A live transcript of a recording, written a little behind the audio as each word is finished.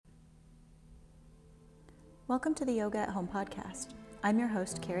Welcome to the Yoga at Home podcast. I'm your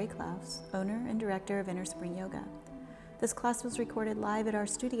host, Carrie Klaus, owner and director of Inner Spring Yoga. This class was recorded live at our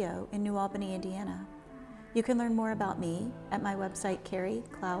studio in New Albany, Indiana. You can learn more about me at my website,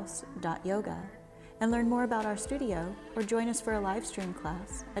 carrieklaus.yoga, and learn more about our studio or join us for a live stream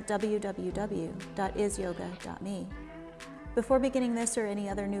class at www.isyoga.me. Before beginning this or any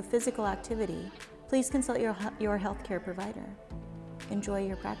other new physical activity, please consult your healthcare provider. Enjoy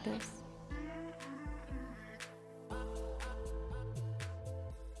your practice.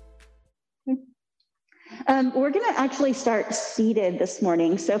 We're going to actually start seated this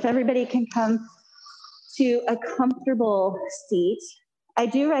morning. So if everybody can come to a comfortable seat, I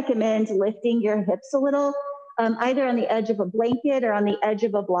do recommend lifting your hips a little, either on the edge of a blanket or on the edge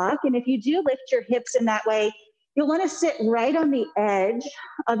of a block. And if you do lift your hips in that way, you'll want to sit right on the edge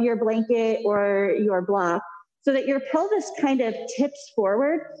of your blanket or your block so that your pelvis kind of tips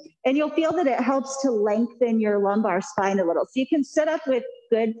forward, and you'll feel that it helps to lengthen your lumbar spine a little. So you can sit up with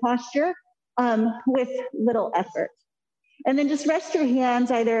good posture with little effort. And then just rest your hands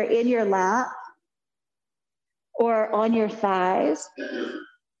either in your lap or on your thighs.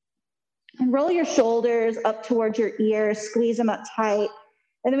 And roll your shoulders up towards your ears, squeeze them up tight.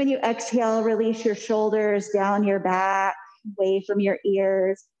 And then when you exhale, release your shoulders down your back, away from your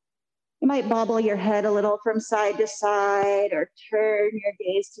ears. You might bobble your head a little from side to side or turn your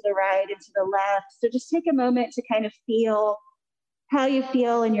gaze to the right and to the left. So just take a moment to kind of feel how you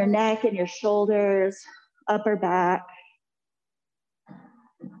feel in your neck and your shoulders, upper back.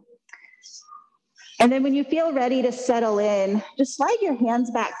 And then when you feel ready to settle in, just slide your hands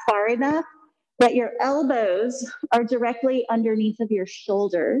back far enough that your elbows are directly underneath of your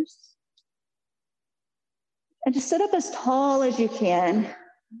shoulders. And just sit up as tall as you can,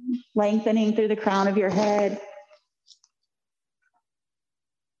 lengthening through the crown of your head.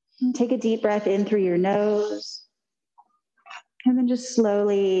 And take a deep breath in through your nose. And then just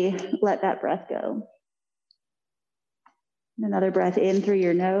slowly let that breath go. Another breath in through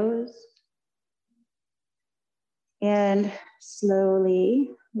your nose. And slowly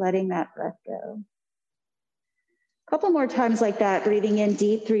letting that breath go. A couple more times like that, breathing in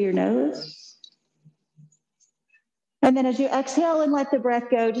deep through your nose. And then as you exhale and let the breath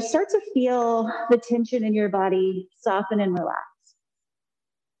go, just start to feel the tension in your body soften and relax.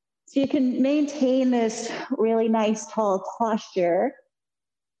 So you can maintain this really nice tall posture,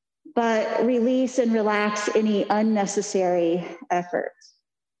 but release and relax any unnecessary effort.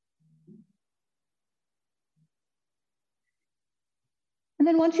 And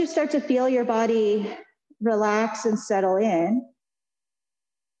then once you start to feel your body relax and settle in,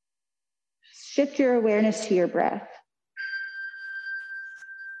 shift your awareness to your breath.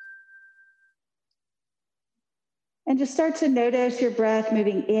 And just start to notice your breath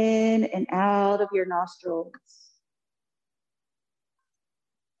moving in and out of your nostrils.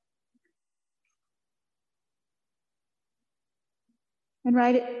 And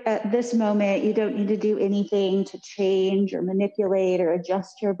right at this moment, you don't need to do anything to change or manipulate or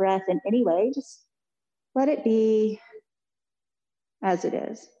adjust your breath in any way. Just let it be as it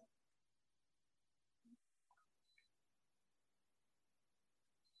is.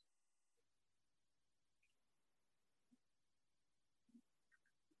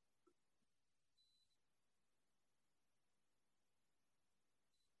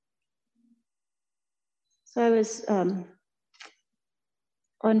 So I was,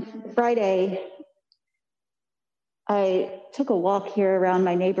 on Friday, I took a walk here around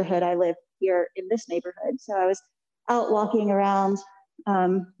my neighborhood. I live here in this neighborhood. So I was out walking around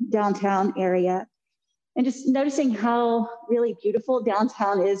downtown area and just noticing how really beautiful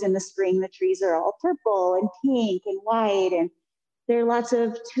downtown is in the spring. The trees are all purple and pink and white, and there are lots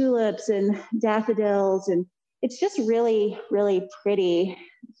of tulips and daffodils. And it's just really, really pretty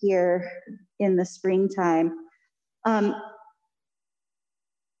here in the springtime. And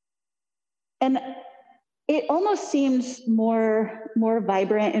it almost seems more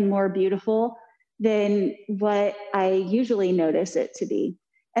vibrant and more beautiful than what I usually notice it to be.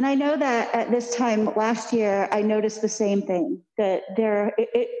 And I know that at this time last year, I noticed the same thing, that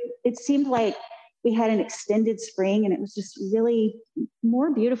it seemed like we had an extended spring, and it was just really more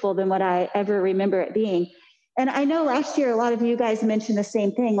beautiful than what I ever remember it being. And I know last year, a lot of you guys mentioned the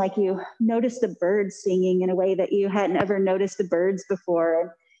same thing, like you noticed the birds singing in a way that you hadn't ever noticed the birds before. And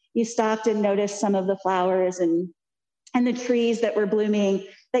you stopped and noticed some of the flowers and the trees that were blooming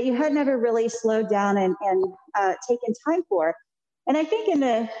that you had never really slowed down and taken time for. And I think in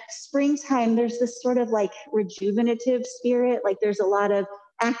the springtime, there's this sort of like rejuvenative spirit, like there's a lot of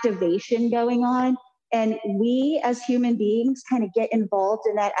activation going on. And we as human beings kind of get involved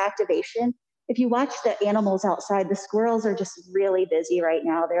in that activation. if you watch the animals outside, the squirrels are just really busy right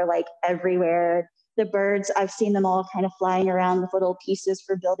now. They're like everywhere. The birds, I've seen them all kind of flying around with little pieces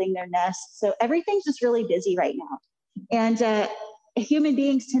for building their nests. So everything's just really busy right now. And human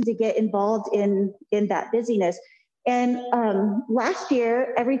beings tend to get involved in that busyness. And last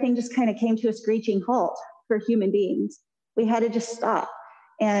year, everything just kind of came to a screeching halt for human beings. We had to just stop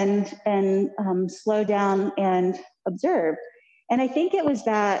and slow down and observe. And I think it was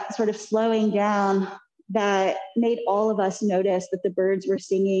that sort of slowing down that made all of us notice that the birds were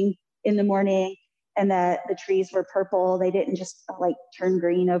singing in the morning and that the trees were purple. They didn't just like turn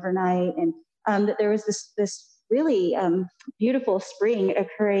green overnight. And that there was this really beautiful spring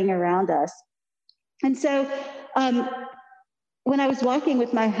occurring around us. And so when I was walking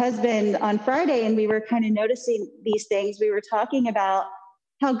with my husband on Friday and we were kind of noticing these things, we were talking about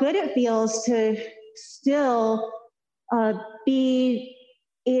how good it feels to still be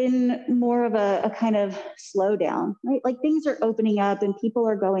in more of a kind of slowdown, right? Like things are opening up and people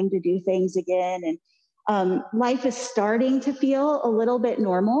are going to do things again. And life is starting to feel a little bit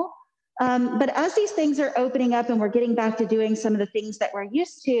normal. But as these things are opening up and we're getting back to doing some of the things that we're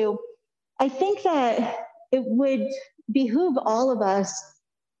used to, I think that it would behoove all of us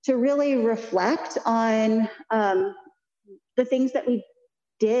to really reflect on the things that we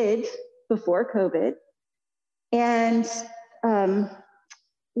did before COVID and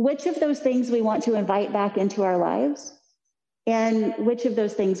which of those things we want to invite back into our lives and which of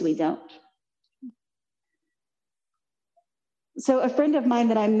those things we don't. So a friend of mine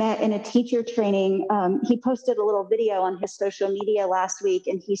that I met in a teacher training, he posted a little video on his social media last week,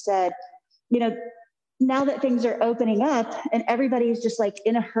 and he said, you know, now that things are opening up and everybody's just like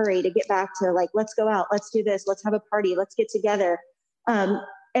in a hurry to get back to like, let's go out, let's do this, let's have a party, let's get together.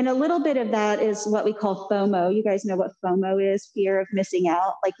 And a little bit of that is what we call FOMO. You guys know what FOMO is, fear of missing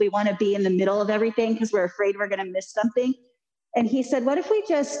out. Like we want to be in the middle of everything because we're afraid we're going to miss something. And he said, what if we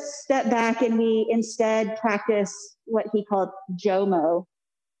just step back and we instead practice what he called JOMO,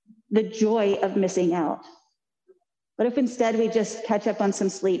 the joy of missing out? What if instead we just catch up on some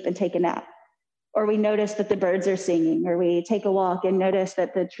sleep and take a nap? Or we notice that the birds are singing, or we take a walk and notice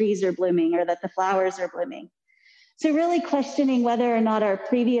that the trees are blooming or that the flowers are blooming. So really questioning whether or not our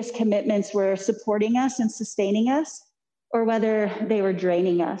previous commitments were supporting us and sustaining us, or whether they were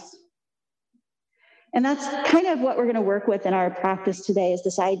draining us. And that's kind of what we're going to work with in our practice today, is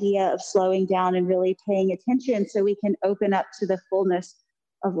this idea of slowing down and really paying attention so we can open up to the fullness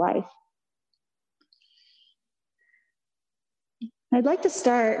of life. I'd like to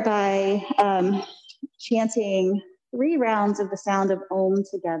start by chanting 3 rounds of the sound of Om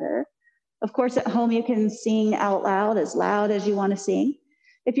together. Of course, at home, you can sing out loud as you want to sing.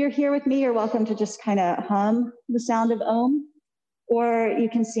 If you're here with me, you're welcome to just kind of hum the sound of Om, or you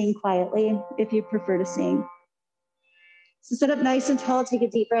can sing quietly if you prefer to sing. So sit up nice and tall, take a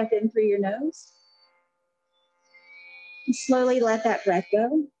deep breath in through your nose. And slowly let that breath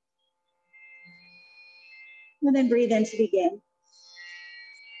go. And then breathe in to begin.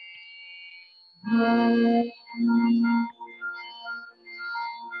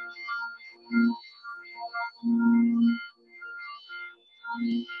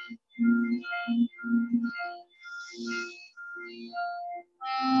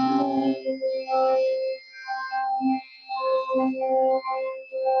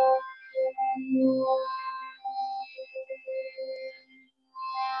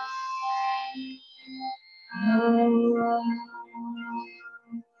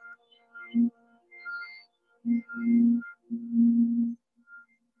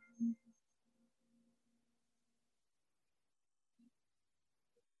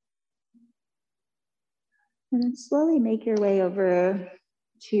 And then slowly make your way over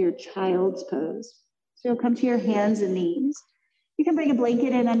to your child's pose. So you'll come to your hands and knees. You can bring a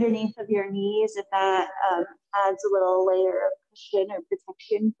blanket in underneath of your knees if that adds a little layer of cushion or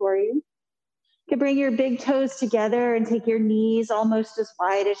protection for you. You can bring your big toes together and take your knees almost as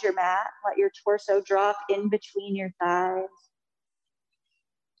wide as your mat. Let your torso drop in between your thighs.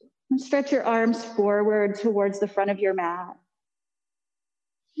 And stretch your arms forward towards the front of your mat.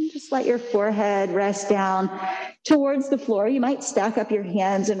 And just let your forehead rest down towards the floor. You might stack up your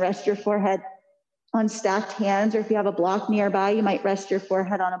hands and rest your forehead on stacked hands, or if you have a block nearby, you might rest your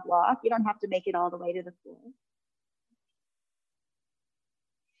forehead on a block. You don't have to make it all the way to the floor.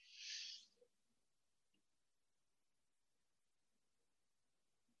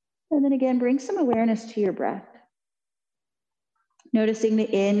 And then again, bring some awareness to your breath. Noticing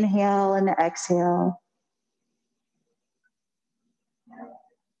the inhale and the exhale.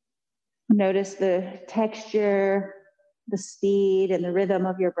 Notice the texture, the speed, and the rhythm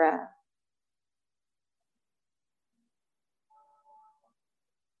of your breath.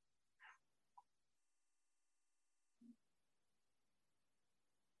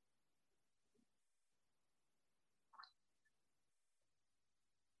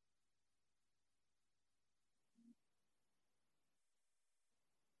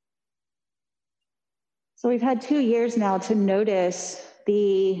 So we've had 2 years now to notice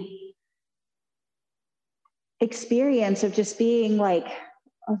the experience of just being like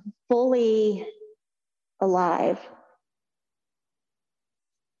fully alive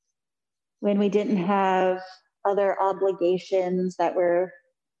when we didn't have other obligations that were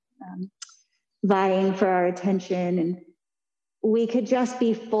vying for our attention, and we could just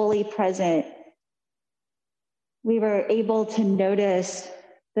be fully present. We were able to notice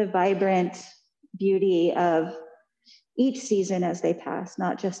the vibrant beauty of each season as they pass,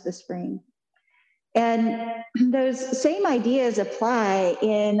 not just the spring. And those same ideas apply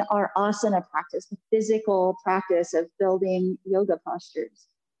in our asana practice, the physical practice of building yoga postures.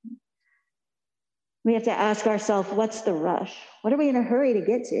 We have to ask ourselves, what's the rush? What are we in a hurry to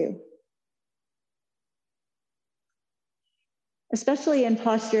get to? Especially in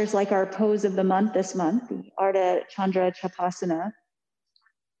postures like our pose of the month this month, the Ardha Chandra Chapasana.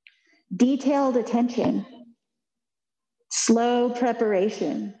 Detailed attention, slow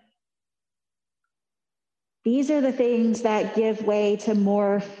preparation. These are the things that give way to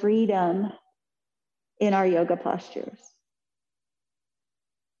more freedom in our yoga postures.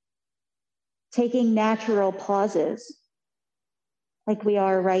 Taking natural pauses, like we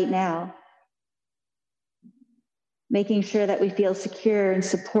are right now. Making sure that we feel secure and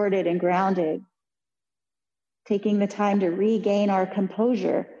supported and grounded. Taking the time to regain our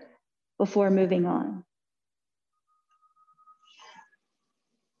composure before moving on.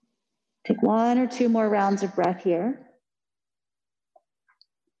 Take 1 or 2 more rounds of breath here.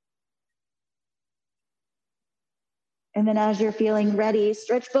 And then as you're feeling ready,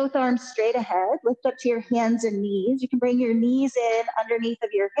 stretch both arms straight ahead, lift up to your hands and knees. You can bring your knees in underneath of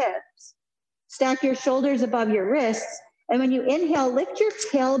your hips. Stack your shoulders above your wrists. And when you inhale, lift your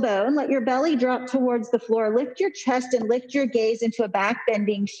tailbone, let your belly drop towards the floor, lift your chest and lift your gaze into a back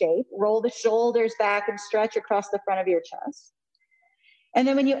bending shape. Roll the shoulders back and stretch across the front of your chest. And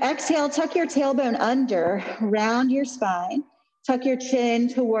then when you exhale, tuck your tailbone under, round your spine, tuck your chin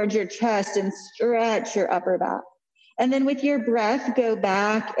towards your chest and stretch your upper back. And then with your breath, go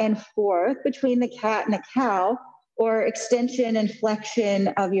back and forth between the cat and the cow, or extension and flexion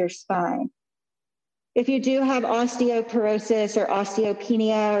of your spine. If you do have osteoporosis or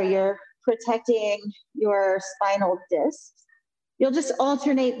osteopenia, or you're protecting your spinal discs, you'll just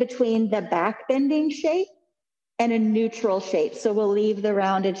alternate between the back bending shape and a neutral shape. So we'll leave the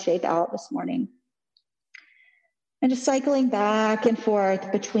rounded shape out this morning. And just cycling back and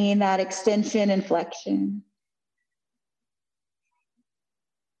forth between that extension and flexion.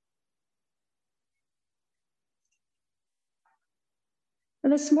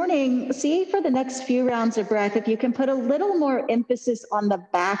 And this morning, see for the next few rounds of breath, if you can put a little more emphasis on the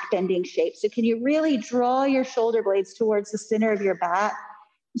back bending shape. So can you really draw your shoulder blades towards the center of your back,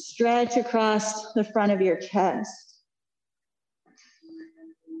 stretch across the front of your chest.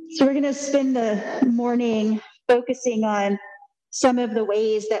 So we're going to spend the morning focusing on some of the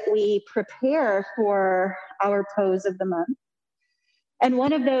ways that we prepare for our pose of the month. And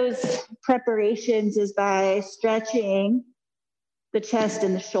one of those preparations is by stretching the chest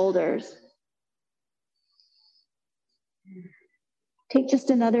and the shoulders. Take just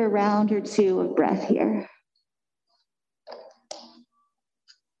another round or 2 of breath here.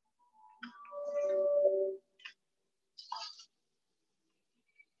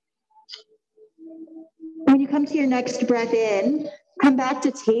 When you come to your next breath in, come back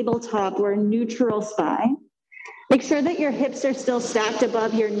to tabletop or neutral spine. Make sure that your hips are still stacked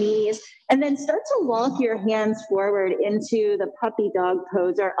above your knees, and then start to walk your hands forward into the puppy dog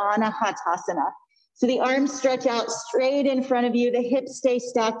pose or Anahatasana. So the arms stretch out straight in front of you, the hips stay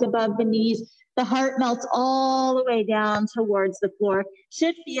stacked above the knees, the heart melts all the way down towards the floor.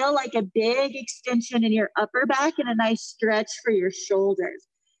 Should feel like a big extension in your upper back and a nice stretch for your shoulders.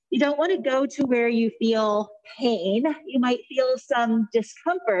 You don't want to go to where you feel pain. You might feel some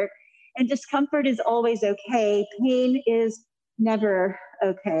discomfort, and discomfort is always okay. Pain is never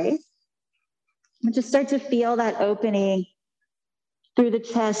okay. And just start to feel that opening through the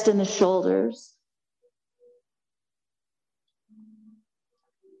chest and the shoulders.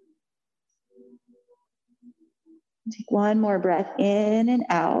 Take one more breath in and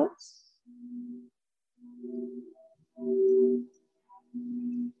out.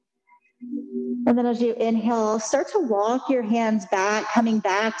 And then as you inhale, start to walk your hands back, coming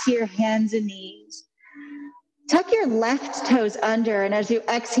back to your hands and knees. Tuck your left toes under, and as you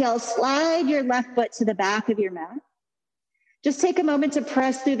exhale, slide your left foot to the back of your mat. Just take a moment to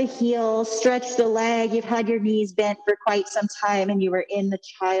press through the heel, stretch the leg. You've had your knees bent for quite some time, and you were in the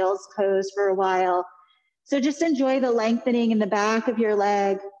child's pose for a while. So just enjoy the lengthening in the back of your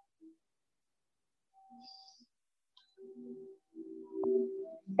leg.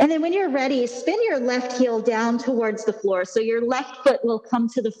 And then when you're ready, spin your left heel down towards the floor. So your left foot will come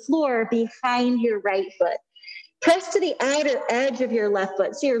to the floor behind your right foot. Press to the outer edge of your left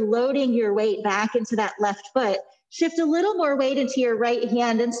foot. So you're loading your weight back into that left foot. Shift a little more weight into your right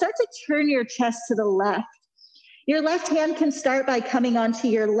hand and start to turn your chest to the left. Your left hand can start by coming onto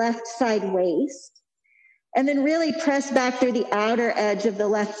your left side waist. And then really press back through the outer edge of the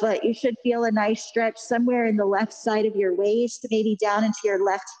left foot. You should feel a nice stretch somewhere in the left side of your waist, maybe down into your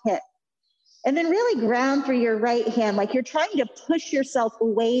left hip. And then really ground through your right hand, like you're trying to push yourself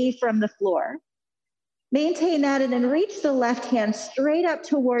away from the floor. Maintain that and then reach the left hand straight up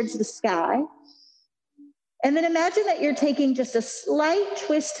towards the sky. And then imagine that you're taking just a slight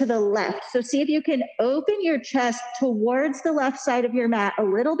twist to the left. So see if you can open your chest towards the left side of your mat a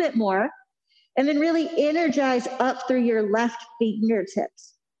little bit more. And then really energize up through your left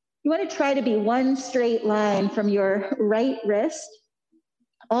fingertips. You want to try to be one straight line from your right wrist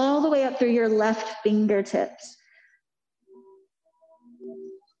all the way up through your left fingertips.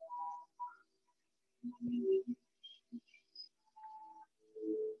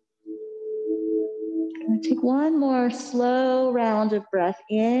 I'm going to take one more slow round of breath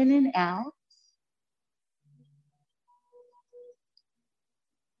in and out.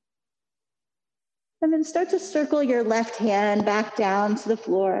 And then start to circle your left hand back down to the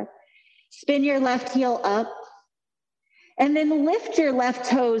floor. Spin your left heel up. And then lift your left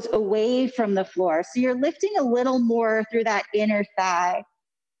toes away from the floor. So you're lifting a little more through that inner thigh.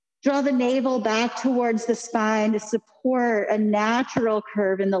 Draw the navel back towards the spine to support a natural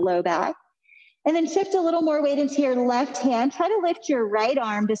curve in the low back. And then shift a little more weight into your left hand. Try to lift your right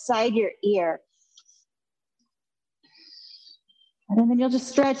arm beside your ear. And then you'll just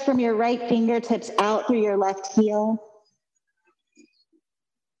stretch from your right fingertips out through your left heel.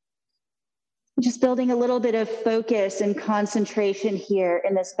 Just building a little bit of focus and concentration here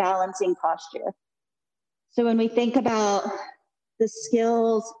in this balancing posture. So when we think about the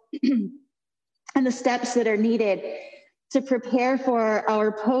skills and the steps that are needed to prepare for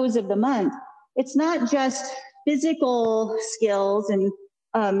our pose of the month, it's not just physical skills and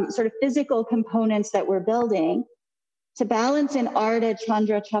sort of physical components that we're building. To balance in Ardha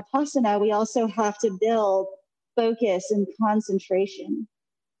Chandra Chakrasana, we also have to build focus and concentration.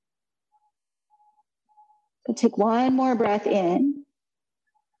 So take one more breath in.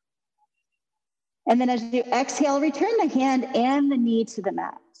 And then as you exhale, return the hand and the knee to the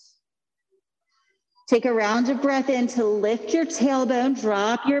mat. Take a round of breath in to lift your tailbone,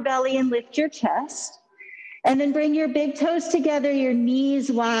 drop your belly and lift your chest. And then bring your big toes together, your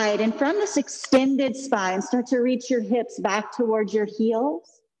knees wide. And from this extended spine, start to reach your hips back towards your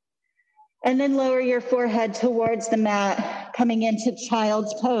heels. And then lower your forehead towards the mat, coming into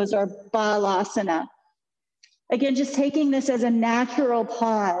child's pose or balasana. Again, just taking this as a natural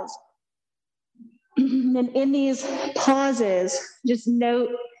pause. And in these pauses, just note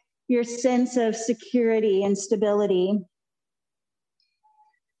your sense of security and stability.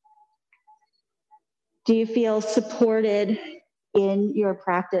 Do you feel supported in your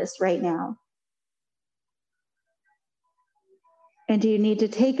practice right now? And do you need to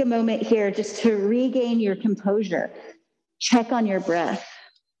take a moment here just to regain your composure? Check on your breath.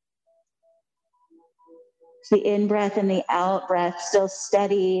 Is the in-breath and the out-breath still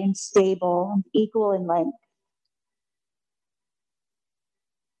steady and stable and equal in length?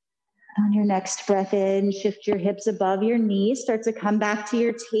 On your next breath in, shift your hips above your knees. Start to come back to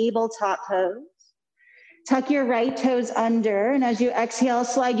your tabletop pose. Tuck your right toes under, and as you exhale,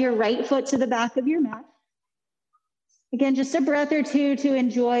 slide your right foot to the back of your mat. Again, just a breath or two to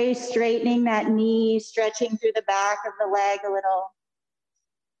enjoy straightening that knee, stretching through the back of the leg a little.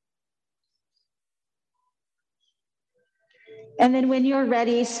 And then when you're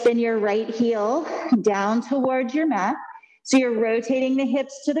ready, spin your right heel down towards your mat. So you're rotating the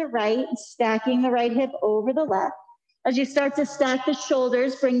hips to the right, stacking the right hip over the left. As you start to stack the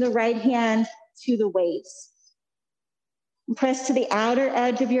shoulders, bring the right hand to the waist. Press to the outer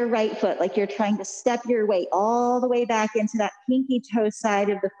edge of your right foot, like you're trying to step your weight all the way back into that pinky toe side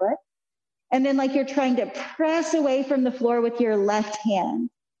of the foot. And then like you're trying to press away from the floor with your left hand.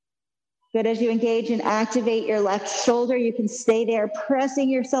 Good, as you engage and activate your left shoulder, you can stay there, pressing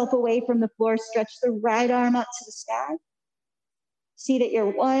yourself away from the floor. Stretch the right arm up to the sky. See that you're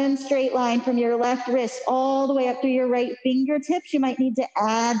one straight line from your left wrist all the way up through your right fingertips. You might need to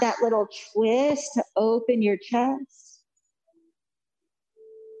add that little twist to open your chest.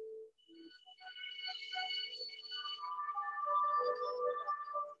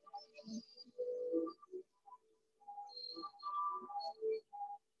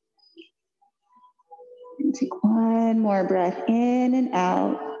 And take one more breath in and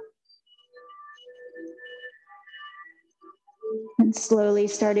out. Slowly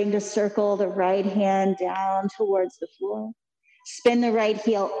starting to circle the right hand down towards the floor. Spin the right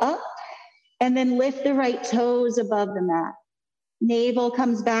heel up and then lift the right toes above the mat. Navel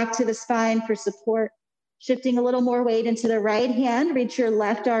comes back to the spine for support. Shifting a little more weight into the right hand, reach your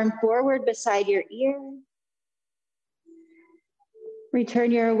left arm forward beside your ear.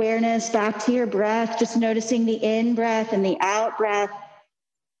 Return your awareness back to your breath, just noticing the in-breath and the out-breath,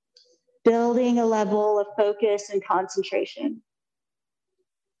 building a level of focus and concentration.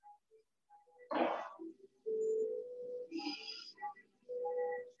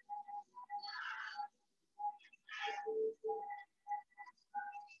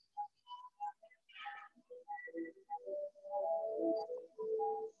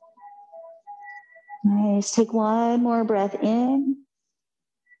 Nice. Take one more breath in.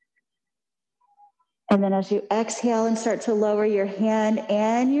 And then as you exhale and start to lower your hand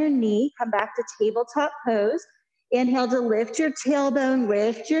and your knee, come back to tabletop pose. Inhale to lift your tailbone,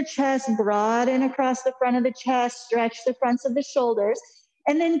 lift your chest, broaden across the front of the chest, stretch the fronts of the shoulders.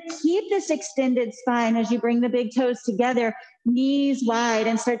 And then keep this extended spine as you bring the big toes together, knees wide,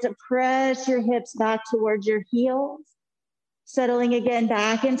 and start to press your hips back towards your heels. Settling again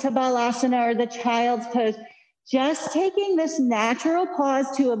back into Balasana or the child's pose. Just taking this natural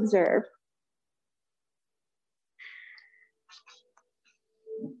pause to observe.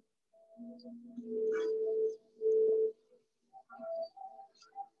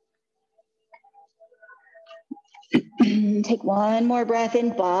 Take one more breath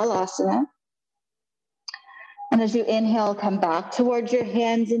in Balasana. And as you inhale, come back towards your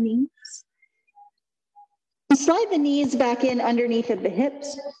hands and knees. Slide the knees back in underneath of the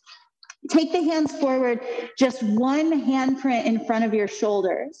hips. Take the hands forward, just one handprint in front of your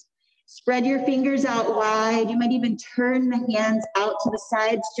shoulders. Spread your fingers out wide. You might even turn the hands out to the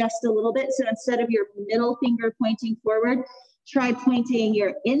sides just a little bit. So instead of your middle finger pointing forward, try pointing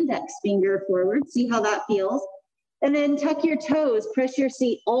your index finger forward. See how that feels. And then tuck your toes, press your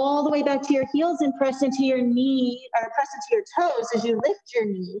seat all the way back to your heels and press into your knee, or press into your toes as you lift your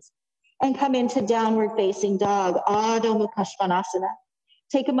knees and come into downward facing dog, Adho Mukha Svanasana.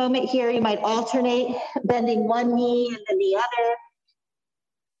 Take a moment here. You might alternate bending one knee and then the other.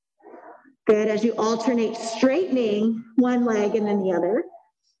 Good. As you alternate straightening one leg and then the other,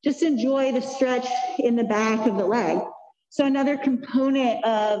 just enjoy the stretch in the back of the leg. So another component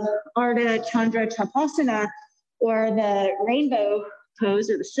of Ardha Chandra Chakrasana, or the rainbow pose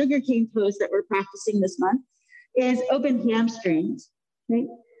or the sugar cane pose that we're practicing this month, is open hamstrings, right?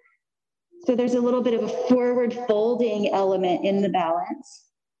 So there's a little bit of a forward folding element in the balance.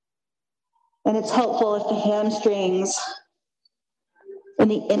 And it's helpful if the hamstrings and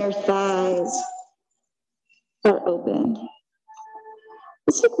the inner thighs are open.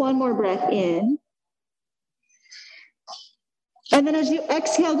 Let's take one more breath in. And then as you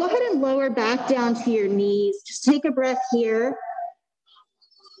exhale, go ahead and lower back down to your knees. Just take a breath here.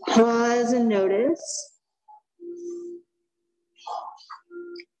 Pause and notice.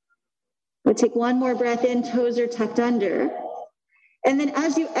 We'll take one more breath in, toes are tucked under. And then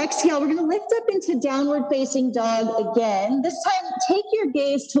as you exhale, we're gonna lift up into downward facing dog again. This time, take your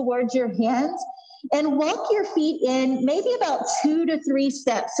gaze towards your hands and walk your feet in maybe about 2 to 3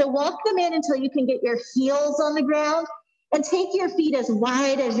 steps. So walk them in until you can get your heels on the ground and take your feet as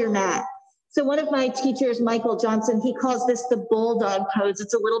wide as your mat. So one of my teachers, Michael Johnson, he calls this the bulldog pose.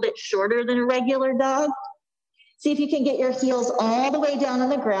 It's a little bit shorter than a regular dog. See if you can get your heels all the way down on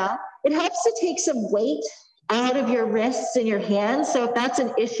the ground. It helps to take some weight out of your wrists and your hands. So if that's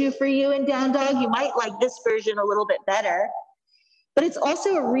an issue for you in down dog, you might like this version a little bit better. But it's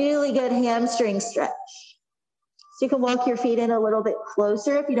also a really good hamstring stretch. So you can walk your feet in a little bit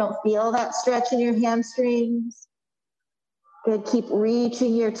closer if you don't feel that stretch in your hamstrings. Good, keep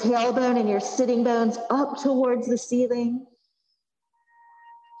reaching your tailbone and your sitting bones up towards the ceiling.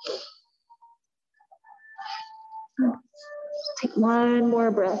 Take one more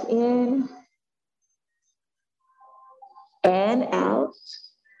breath in and out.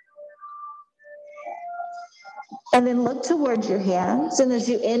 And then look towards your hands. And as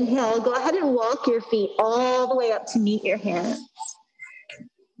you inhale, go ahead and walk your feet all the way up to meet your hands.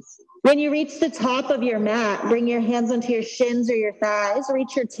 When you reach the top of your mat, bring your hands onto your shins or your thighs.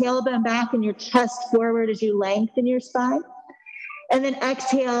 Reach your tailbone back and your chest forward as you lengthen your spine. And then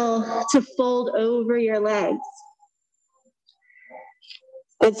exhale to fold over your legs.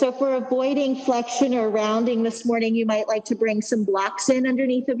 And so if we're avoiding flexion or rounding this morning, you might like to bring some blocks in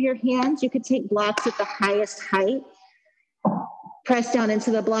underneath of your hands. You could take blocks at the highest height. Press down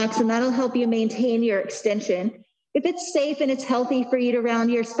into the blocks, and that'll help you maintain your extension. If it's safe and it's healthy for you to round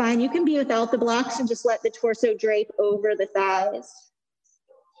your spine, you can be without the blocks and just let the torso drape over the thighs.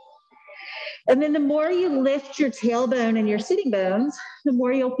 And then the more you lift your tailbone and your sitting bones, the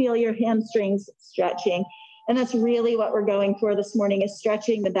more you'll feel your hamstrings stretching. And that's really what we're going for this morning, is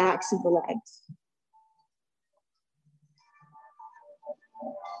stretching the backs of the legs.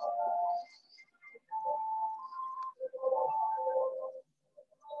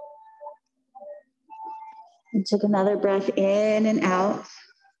 And take another breath in and out.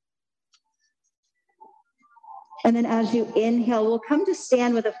 And then as you inhale, we'll come to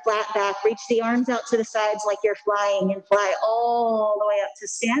stand with a flat back. Reach the arms out to the sides like you're flying, and fly all the way up to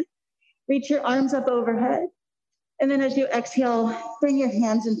stand. Reach your arms up overhead. And then as you exhale, bring your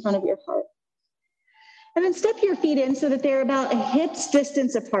hands in front of your heart. And then step your feet in so that they're about a hip's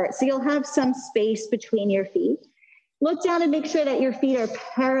distance apart. So you'll have some space between your feet. Look down and make sure that your feet are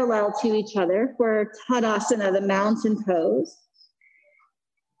parallel to each other for Tadasana, the mountain pose.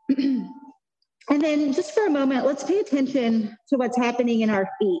 And then just for a moment, let's pay attention to what's happening in our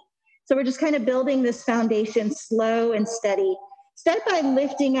feet. So we're just kind of building this foundation slow and steady. Start by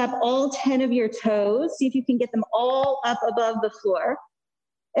lifting up all 10 of your toes. See if you can get them all up above the floor.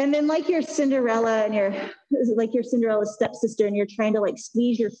 And then like your Cinderella stepsister, and you're trying to like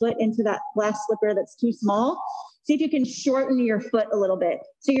squeeze your foot into that glass slipper that's too small, see if you can shorten your foot a little bit.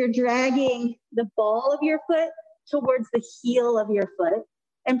 So you're dragging the ball of your foot towards the heel of your foot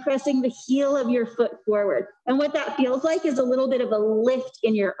and pressing the heel of your foot forward. And what that feels like is a little bit of a lift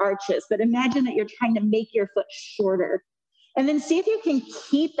in your arches, but imagine that you're trying to make your foot shorter. And then see if you can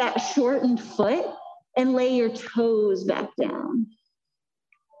keep that shortened foot and lay your toes back down.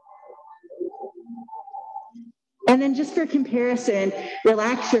 And then just for comparison,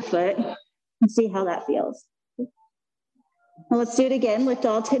 relax your foot and see how that feels. Now let's do it again. Lift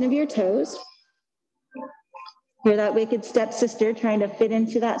all 10 of your toes. You're that wicked stepsister trying to fit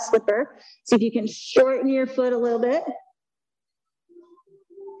into that slipper. See if you can shorten your foot a little bit.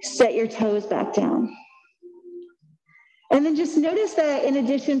 Set your toes back down. And then just notice that in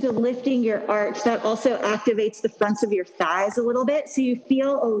addition to lifting your arch, that also activates the fronts of your thighs a little bit. So you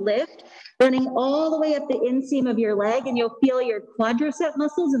feel a lift running all the way up the inseam of your leg, and you'll feel your quadricep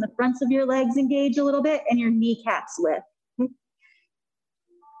muscles in the fronts of your legs engage a little bit, and your kneecaps lift.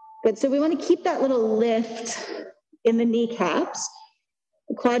 Good, so we want to keep that little lift in the kneecaps.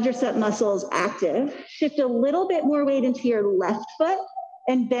 The quadricep muscles active. Shift a little bit more weight into your left foot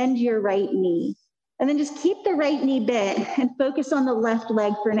and bend your right knee. And then just keep the right knee bent and focus on the left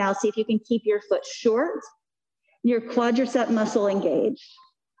leg for now. See if you can keep your foot short, your quadricep muscle engaged.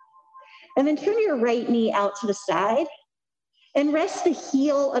 And then turn your right knee out to the side and rest the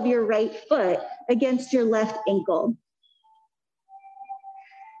heel of your right foot against your left ankle.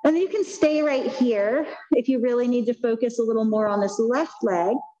 And then you can stay right here if you really need to focus a little more on this left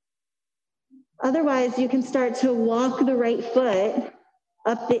leg. Otherwise, you can start to walk the right foot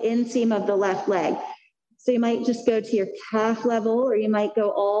up the inseam of the left leg. So you might just go to your calf level, or you might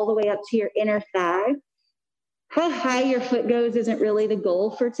go all the way up to your inner thigh. How high your foot goes isn't really the goal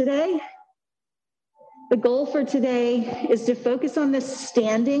for today. The goal for today is to focus on this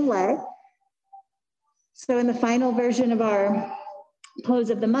standing leg. So in the final version of our pose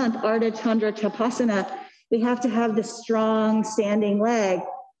of the month, Ardha Chandra Chapasana, we have to have this strong standing leg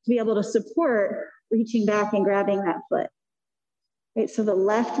to be able to support reaching back and grabbing that foot. Right, so the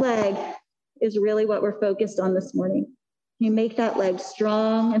left leg is really what we're focused on this morning. You make that leg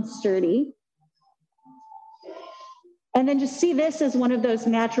strong and sturdy. And then just see this as one of those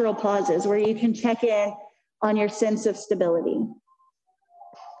natural pauses where you can check in on your sense of stability.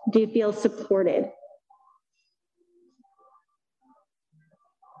 Do you feel supported?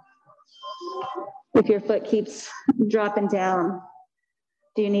 If your foot keeps dropping down,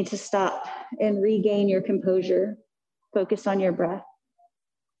 do you need to stop and regain your composure? Focus on your breath.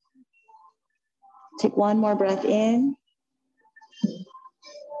 Take one more breath in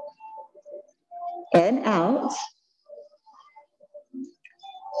and out.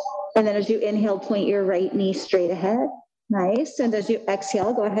 And then as you inhale, point your right knee straight ahead. Nice. And as you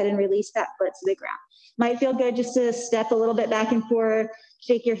exhale, go ahead and release that foot to the ground. Might feel good just to step a little bit back and forth,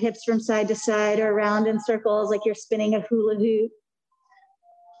 shake your hips from side to side or around in circles like you're spinning a hula hoop.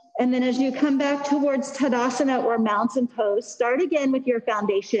 And then as you come back towards Tadasana or mountain pose, start again with your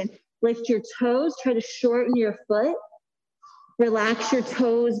foundation. Lift your toes, try to shorten your foot. Relax your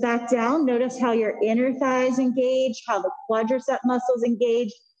toes back down. Notice how your inner thighs engage, how the quadricep muscles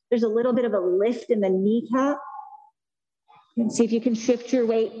engage. There's a little bit of a lift in the kneecap. And see if you can shift your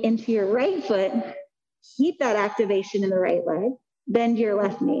weight into your right foot. Keep that activation in the right leg. Bend your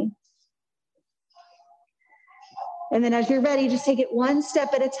left knee. And then as you're ready, just take it one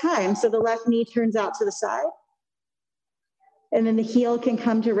step at a time. So the left knee turns out to the side. And then the heel can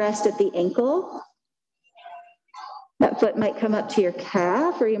come to rest at the ankle. That foot might come up to your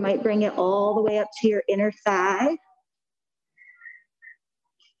calf, or you might bring it all the way up to your inner thigh.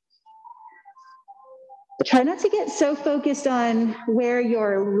 Try not to get so focused on where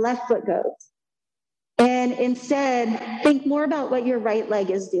your left foot goes. And instead, think more about what your right leg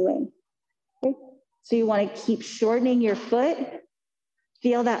is doing. Okay? So you want to keep shortening your foot.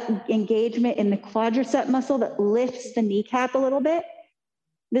 Feel that engagement in the quadricep muscle that lifts the kneecap a little bit.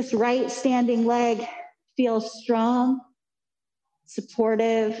 This right standing leg feels strong,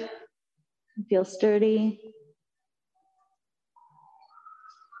 supportive, feels sturdy.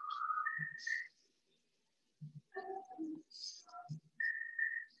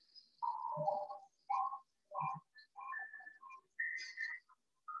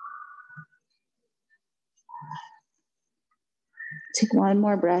 Take one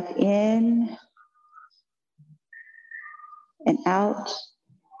more breath in and out.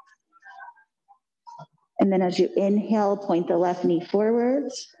 And then as you inhale, point the left knee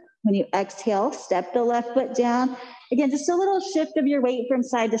forwards. When you exhale, step the left foot down. Again, just a little shift of your weight from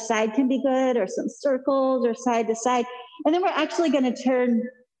side to side can be good, or some circles or side to side. And then we're actually going to turn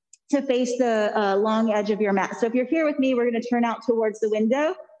to face the long edge of your mat. So if you're here with me, we're going to turn out towards the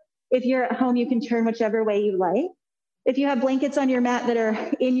window. If you're at home, you can turn whichever way you like. If you have blankets on your mat that are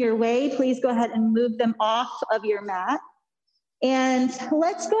in your way, please go ahead and move them off of your mat. And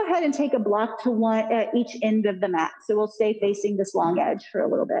let's go ahead and take a block to one at each end of the mat. So we'll stay facing this long edge for a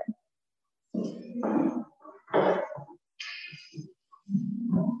little bit.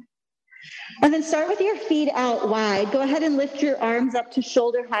 And then start with your feet out wide. Go ahead and lift your arms up to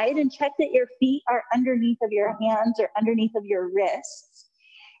shoulder height and check that your feet are underneath of your hands or underneath of your wrists.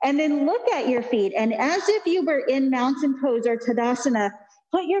 And then look at your feet. And as if you were in mountain pose or Tadasana,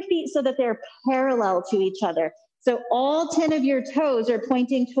 put your feet so that they're parallel to each other. So all 10 of your toes are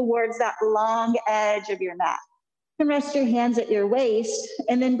pointing towards that long edge of your mat. You can rest your hands at your waist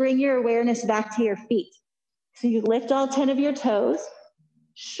and then bring your awareness back to your feet. So you lift all 10 of your toes,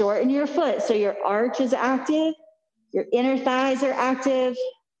 shorten your foot so your arch is active, your inner thighs are active,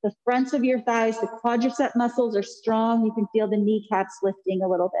 the fronts of your thighs, the quadricep muscles are strong. You can feel the kneecaps lifting a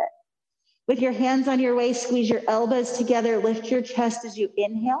little bit. With your hands on your waist, squeeze your elbows together, lift your chest as you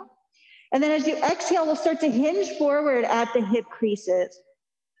inhale. And then as you exhale, we'll start to hinge forward at the hip creases.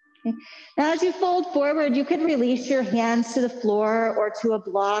 Okay. Now, as you fold forward, you can release your hands to the floor or to a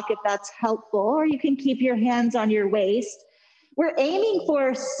block if that's helpful, or you can keep your hands on your waist. We're aiming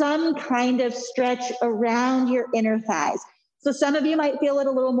for some kind of stretch around your inner thighs. So some of you might feel it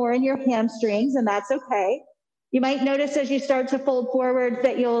a little more in your hamstrings, and that's okay. You might notice as you start to fold forward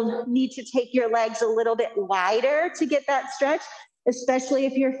that you'll need to take your legs a little bit wider to get that stretch, especially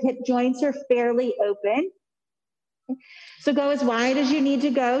if your hip joints are fairly open. So go as wide as you need to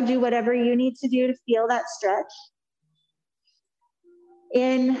go. Do whatever you need to do to feel that stretch.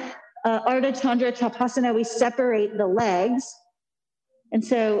 In Ardha Chandra Tapasana, we separate the legs. And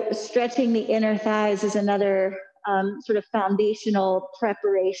so stretching the inner thighs is another sort of foundational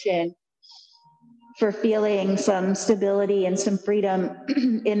preparation for feeling some stability and some freedom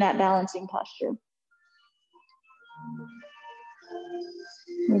in that balancing posture.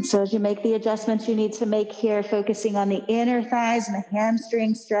 And so as you make the adjustments you need to make here, focusing on the inner thighs and the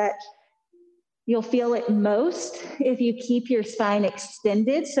hamstring stretch, you'll feel it most if you keep your spine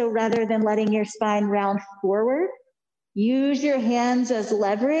extended. So rather than letting your spine round forward, use your hands as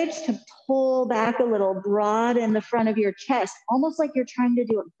leverage to pull back a little, broad in the front of your chest, almost like you're trying to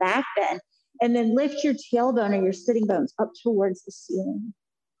do a back bend, and then lift your tailbone or your sitting bones up towards the ceiling.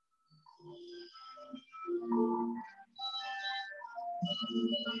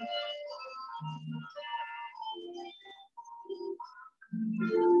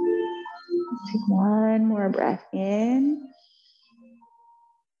 Take one more breath in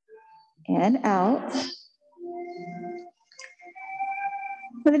and out.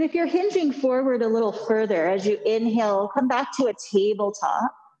 And then if you're hinging forward a little further, as you inhale, come back to a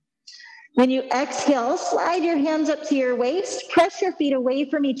tabletop. When you exhale, slide your hands up to your waist, press your feet away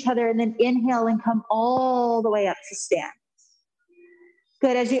from each other, and then inhale and come all the way up to stand.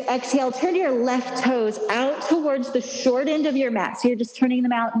 Good. As you exhale, turn your left toes out towards the short end of your mat. So you're just turning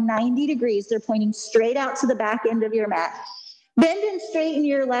them out 90 degrees. They're pointing straight out to the back end of your mat. Bend and straighten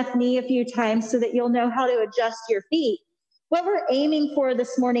your left knee a few times so that you'll know how to adjust your feet. What we're aiming for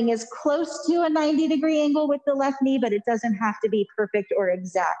this morning is close to a 90-degree angle with the left knee, but it doesn't have to be perfect or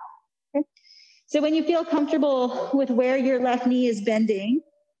exact. Okay? So when you feel comfortable with where your left knee is bending,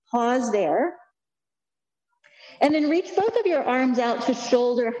 pause there. And then reach both of your arms out to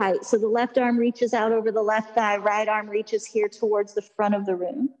shoulder height. So the left arm reaches out over the left thigh, right arm reaches here towards the front of the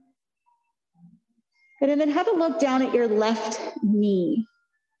room. Good, and then have a look down at your left knee.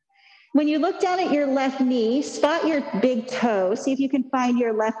 When you look down at your left knee, spot your big toe. See if you can find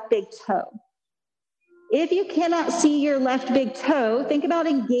your left big toe. If you cannot see your left big toe, think about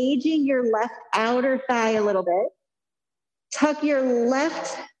engaging your left outer thigh a little bit. Tuck your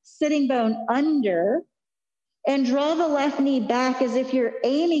left sitting bone under and draw the left knee back as if you're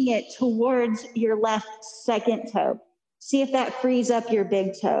aiming it towards your left second toe. See if that frees up your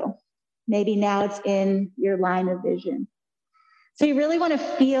big toe. Maybe now it's in your line of vision. So you really want to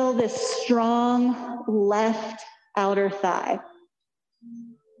feel this strong left outer thigh.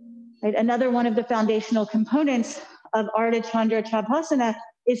 Right? Another one of the foundational components of Ardha Chandra Chakrasana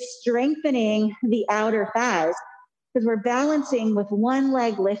is strengthening the outer thighs, because we're balancing with one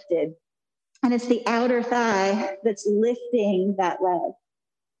leg lifted, and it's the outer thigh that's lifting that leg.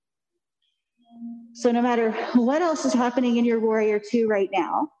 So no matter what else is happening in your Warrior Two right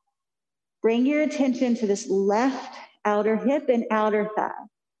now, bring your attention to this left outer hip and outer thigh.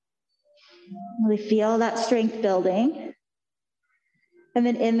 Really feel that strength building. And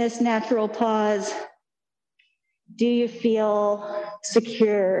then in this natural pause, do you feel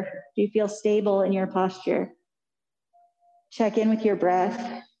secure? Do you feel stable in your posture? Check in with your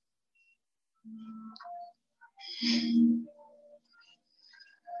breath.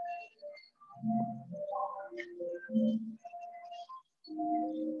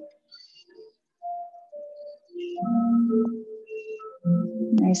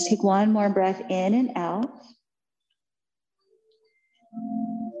 Nice. Take one more breath in and out.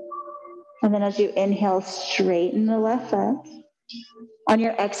 And then as you inhale, straighten the left leg. On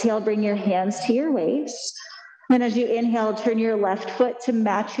your exhale, bring your hands to your waist. And as you inhale, turn your left foot to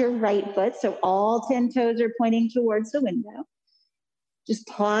match your right foot. So all 10 toes are pointing towards the window. Just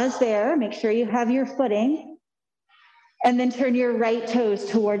pause there. Make sure you have your footing. And then turn your right toes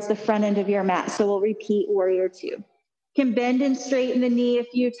towards the front end of your mat. So we'll repeat Warrior Two. You can bend and straighten the knee a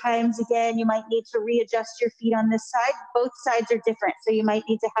few times again. You might need to readjust your feet on this side. Both sides are different, so you might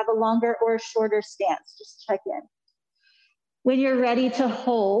need to have a longer or a shorter stance. Just check in. When you're ready to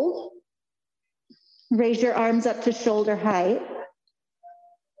hold, raise your arms up to shoulder height.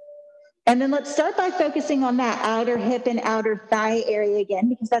 And then let's start by focusing on that outer hip and outer thigh area again,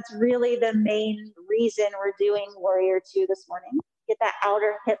 because that's really the main reason we're doing Warrior Two this morning. Get that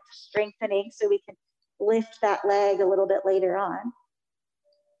outer hip strengthening so we can lift that leg a little bit later on.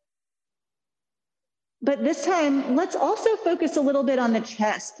 But this time, let's also focus a little bit on the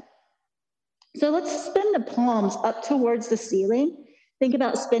chest. So let's spin the palms up towards the ceiling. Think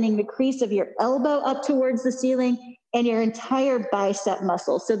about spinning the crease of your elbow up towards the ceiling and your entire bicep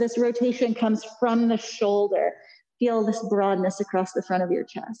muscle. So this rotation comes from the shoulder. Feel this broadness across the front of your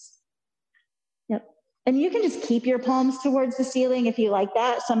chest. Yep. And you can just keep your palms towards the ceiling if you like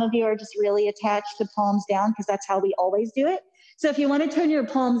that. Some of you are just really attached to palms down because that's how we always do it. So if you want to turn your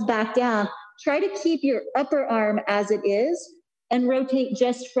palms back down, try to keep your upper arm as it is and rotate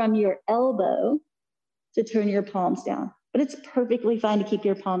just from your elbow to turn your palms down. But it's perfectly fine to keep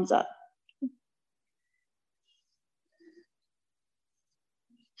your palms up.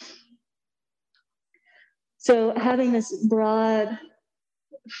 So having this broad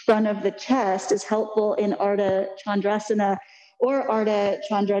front of the chest is helpful in Ardha Chandrasana or Ardha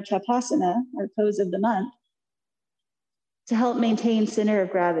Chandra Chakrasana, or pose of the month, to help maintain center of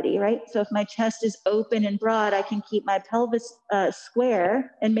gravity, right? So if my chest is open and broad, I can keep my pelvis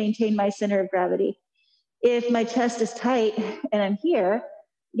square and maintain my center of gravity. If my chest is tight and I'm here,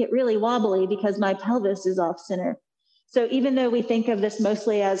 I get really wobbly because my pelvis is off center. So even though we think of this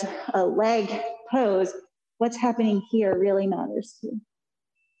mostly as a leg pose, what's happening here really matters too.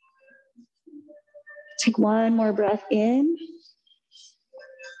 Take one more breath in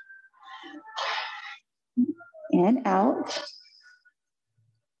and out.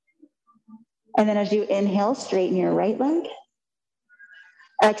 And then as you inhale, straighten your right leg.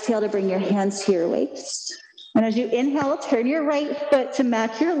 Exhale to bring your hands to your waist. And as you inhale, turn your right foot to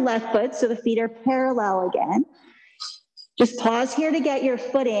match your left foot so the feet are parallel again. Just pause here to get your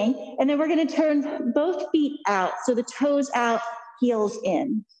footing. And then we're going to turn both feet out. So the toes out, heels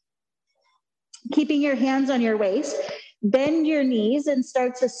in. Keeping your hands on your waist, bend your knees and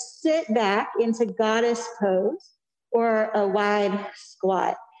start to sit back into goddess pose or a wide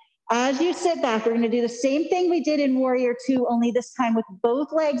squat. As you sit back, we're going to do the same thing we did in Warrior Two, only this time with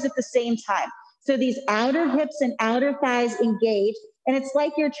both legs at the same time. So these outer hips and outer thighs engage, and it's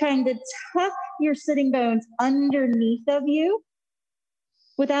like you're trying to tuck your sitting bones underneath of you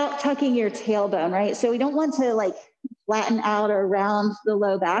without tucking your tailbone, right? So we don't want to like flatten out or round the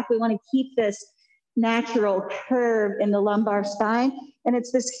low back. We want to keep this natural curve in the lumbar spine. And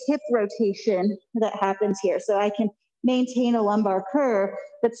it's this hip rotation that happens here. So I can maintain a lumbar curve,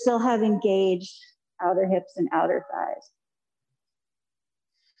 but still have engaged outer hips and outer thighs.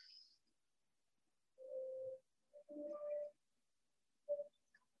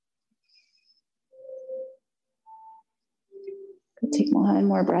 Take one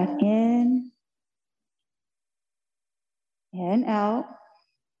more breath in and out.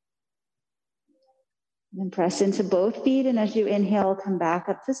 And then press into both feet. And as you inhale, come back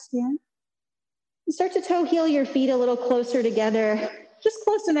up to stand. And start to toe heel your feet a little closer together, just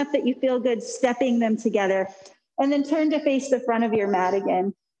close enough that you feel good stepping them together. And then turn to face the front of your mat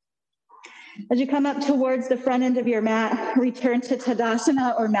again. As you come up towards the front end of your mat, return to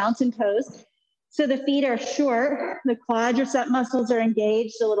Tadasana or mountain pose. So the feet are short, the quadricep muscles are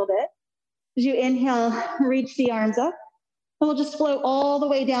engaged a little bit. As you inhale, reach the arms up. And we'll just float all the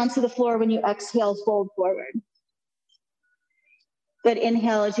way down to the floor when you exhale, fold forward. Good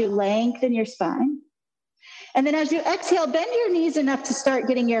inhale as you lengthen your spine. And then as you exhale, bend your knees enough to start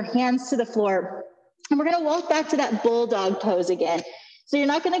getting your hands to the floor. And we're gonna walk back to that bulldog pose again. So you're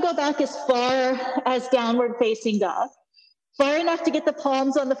not gonna go back as far as downward facing dog. Far enough to get the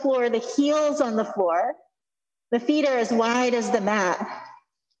palms on the floor, the heels on the floor. The feet are as wide as the mat.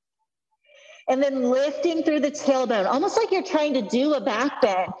 And then lifting through the tailbone, almost like you're trying to do a back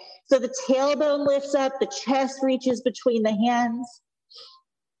bend. So the tailbone lifts up, the chest reaches between the hands.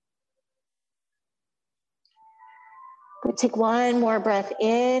 We'll take one more breath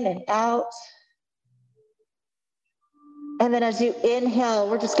in and out. And then as you inhale,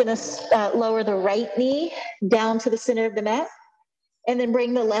 we're just gonna lower the right knee down to the center of the mat, and then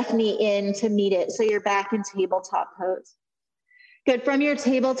bring the left knee in to meet it. So you're back in tabletop pose. Good, from your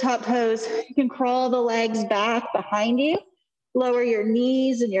tabletop pose, you can crawl the legs back behind you, lower your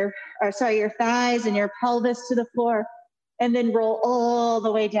knees and your thighs and your pelvis to the floor, and then roll all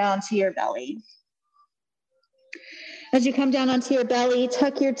the way down to your belly. As you come down onto your belly,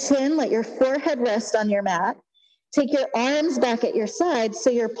 tuck your chin, let your forehead rest on your mat. Take your arms back at your sides so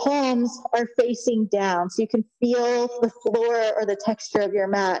your palms are facing down so you can feel the floor or the texture of your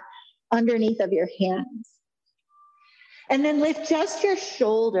mat underneath of your hands. And then lift just your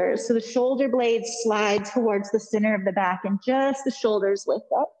shoulders. So the shoulder blades slide towards the center of the back and just the shoulders lift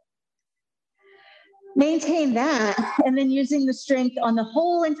up. Maintain that, and then using the strength on the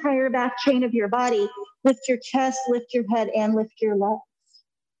whole entire back chain of your body, lift your chest, lift your head, and lift your legs.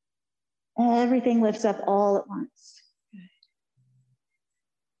 Everything lifts up all at once.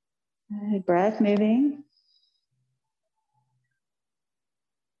 Good. Breath moving.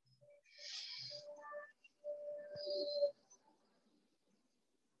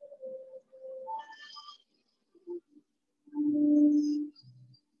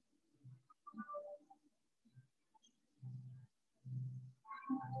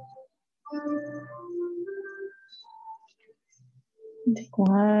 Take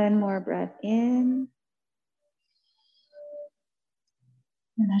one more breath in.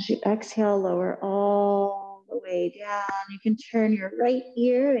 And as you exhale, lower all the way down. You can turn your right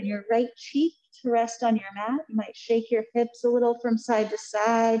ear and your right cheek to rest on your mat. You might shake your hips a little from side to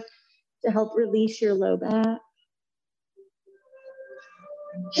side to help release your low back.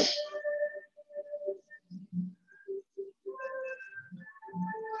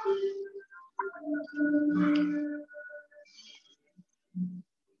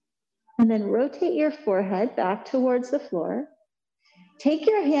 And then rotate your forehead back towards the floor. Take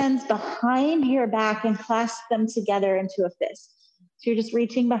your hands behind your back and clasp them together into a fist. So you're just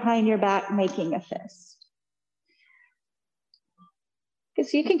reaching behind your back, making a fist.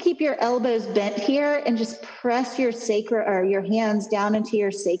 So you can keep your elbows bent here and just press your sacrum or your hands down into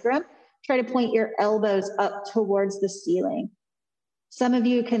your sacrum. Try to point your elbows up towards the ceiling. Some of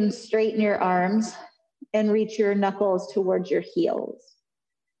you can straighten your arms and reach your knuckles towards your heels.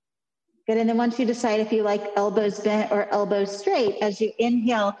 Good, and then once you decide if you like elbows bent or elbows straight, as you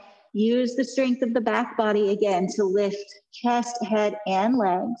inhale, use the strength of the back body again to lift chest, head, and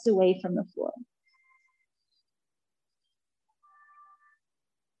legs away from the floor.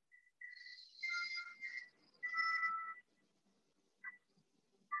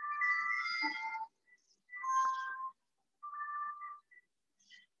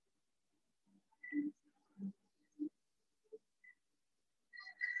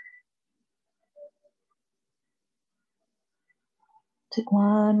 Take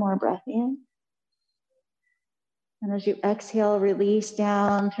one more breath in. And as you exhale, release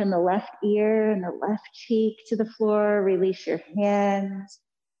down, turn the left ear and the left cheek to the floor, release your hands.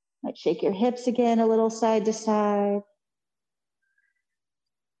 Might shake your hips again a little side to side.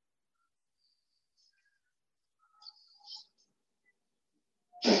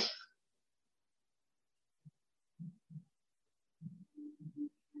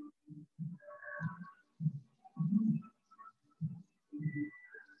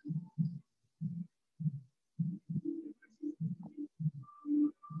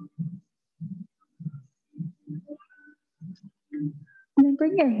 And then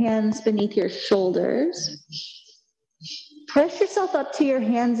bring your hands beneath your shoulders. Press yourself up to your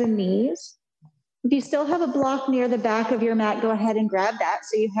hands and knees. If you still have a block near the back of your mat, go ahead and grab that.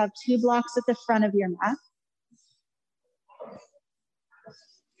 So you have 2 blocks at the front of your mat.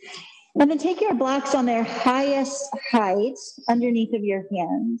 And then take your blocks on their highest height underneath of your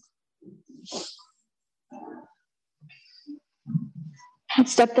hands.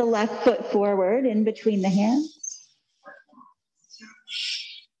 Step the left foot forward in between the hands.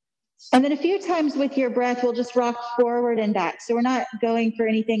 And then a few times with your breath, we'll just rock forward and back. So we're not going for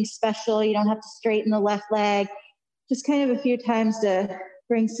anything special. You don't have to straighten the left leg. Just kind of a few times to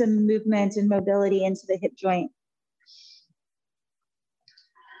bring some movement and mobility into the hip joint.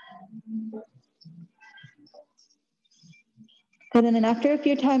 Good, and then after a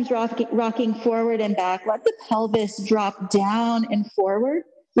few times rocking forward and back, let the pelvis drop down and forward.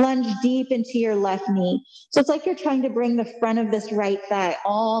 Lunge deep into your left knee. So it's like you're trying to bring the front of this right thigh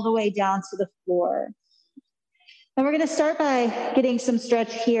all the way down to the floor. And we're going to start by getting some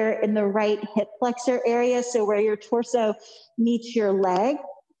stretch here in the right hip flexor area, so where your torso meets your leg.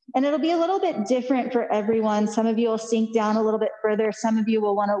 And it'll be a little bit different for everyone. Some of you will sink down a little bit further. Some of you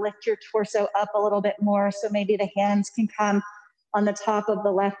will want to lift your torso up a little bit more, so maybe the hands can come on the top of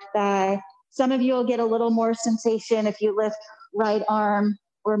the left thigh. Some of you will get a little more sensation if you lift right arm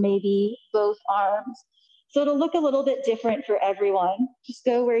or maybe both arms. So it'll look a little bit different for everyone. Just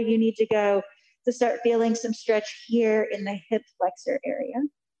go where you need to go to start feeling some stretch here in the hip flexor area.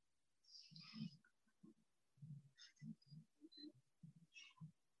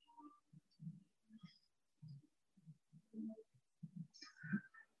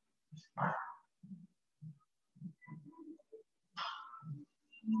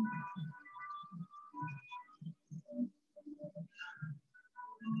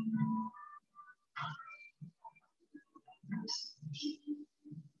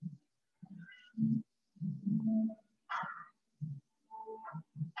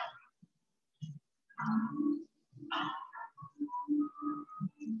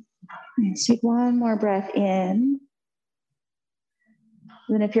 Let's take one more breath in.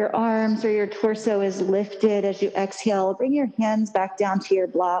 Then if your arms or your torso is lifted as you exhale, bring your hands back down to your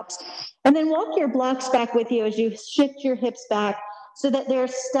blocks. And then walk your blocks back with you as you shift your hips back so that they're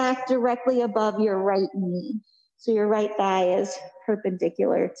stacked directly above your right knee. So your right thigh is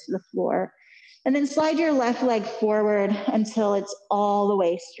perpendicular to the floor. And then slide your left leg forward until it's all the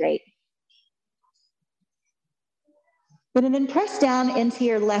way straight. And then press down into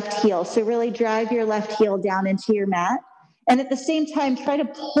your left heel. So really drive your left heel down into your mat. And at the same time, try to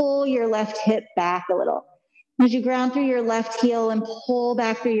pull your left hip back a little. As you ground through your left heel and pull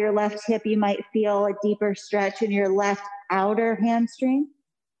back through your left hip, you might feel a deeper stretch in your left outer hamstring.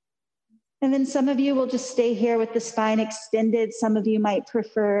 And then some of you will just stay here with the spine extended. Some of you might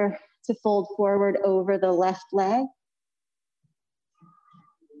prefer to fold forward over the left leg.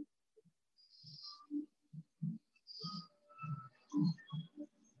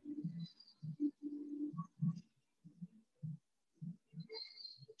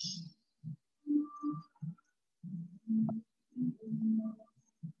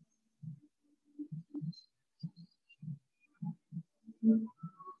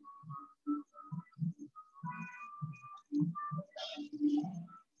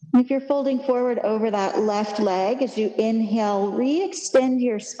 If you're folding forward over that left leg, as you inhale, re-extend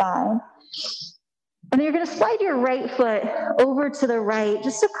your spine. And then you're going to slide your right foot over to the right,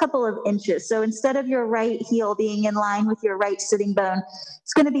 just a couple of inches. So instead of your right heel being in line with your right sitting bone,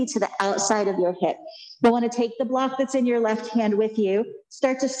 it's going to be to the outside of your hip. You'll want to take the block that's in your left hand with you,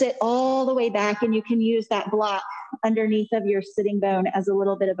 start to sit all the way back, and you can use that block underneath of your sitting bone as a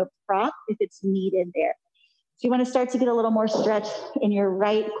little bit of a prop if it's needed there. So you want to start to get a little more stretch in your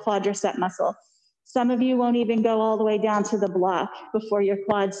right quadricep muscle. Some of you won't even go all the way down to the block before your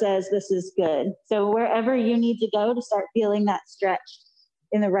quad says this is good. So wherever you need to go to start feeling that stretch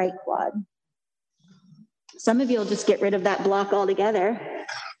in the right quad. Some of you will just get rid of that block altogether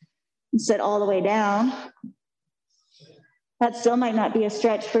and sit all the way down. That still might not be a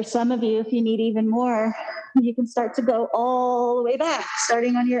stretch for some of you. If you need even more, you can start to go all the way back,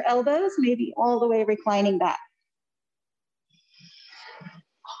 starting on your elbows, maybe all the way reclining back.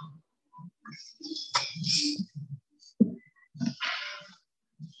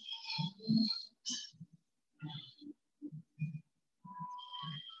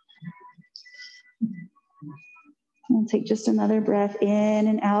 And take just another breath in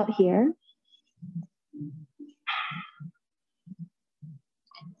and out here.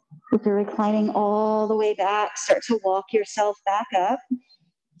 If you're reclining all the way back, start to walk yourself back up.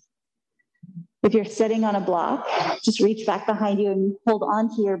 If you're sitting on a block, just reach back behind you and hold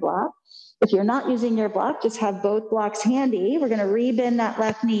on to your block. If you're not using your block, just have both blocks handy. We're going to rebend that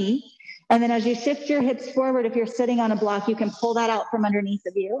left knee. And then as you shift your hips forward, if you're sitting on a block, you can pull that out from underneath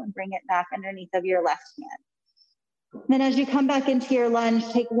of you and bring it back underneath of your left hand. Then as you come back into your lunge,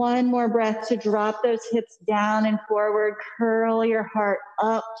 take one more breath to drop those hips down and forward, curl your heart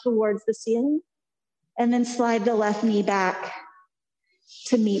up towards the ceiling, and then slide the left knee back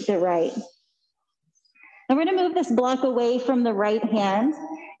to meet the right. And we're going to move this block away from the right hand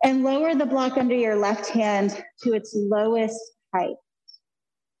and lower the block under your left hand to its lowest height.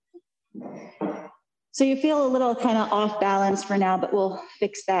 So you feel a little kind of off balance for now, but we'll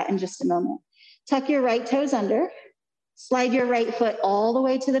fix that in just a moment. Tuck your right toes under, slide your right foot all the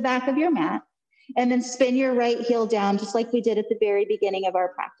way to the back of your mat, and then spin your right heel down just like we did at the very beginning of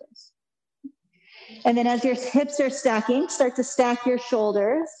our practice. And then as your hips are stacking, start to stack your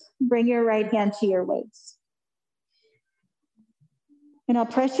shoulders, bring your right hand to your waist. And now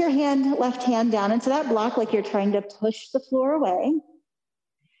press your left hand down into that block like you're trying to push the floor away.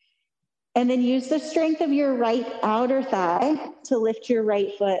 And then use the strength of your right outer thigh to lift your right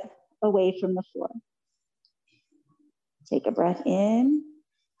foot away from the floor. Take a breath in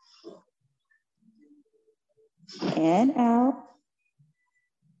and out.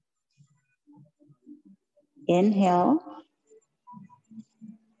 Inhale.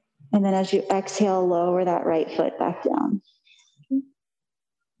 And then as you exhale, lower that right foot back down.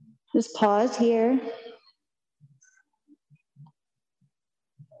 Just pause here.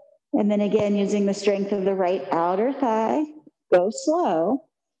 And then again, using the strength of the right outer thigh, go slow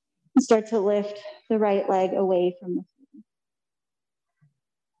and start to lift the right leg away from the floor.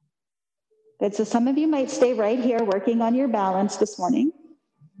 Good, so some of you might stay right here working on your balance this morning.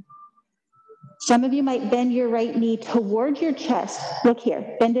 Some of you might bend your right knee towards your chest. Look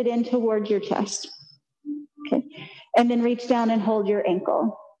here, bend it in towards your chest. Okay, and then reach down and hold your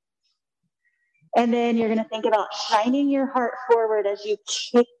ankle. And then you're going to think about shining your heart forward as you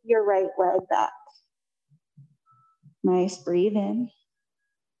kick your right leg back. Nice, breathe in.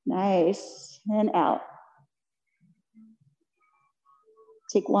 Nice, and out.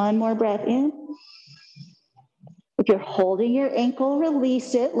 Take one more breath in. If you're holding your ankle,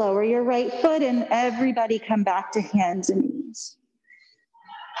 release it, lower your right foot, and everybody come back to hands and knees.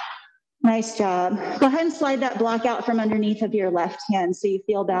 Nice job. Go ahead and slide that block out from underneath of your left hand so you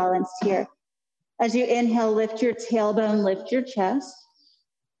feel balanced here. As you inhale, lift your tailbone, lift your chest.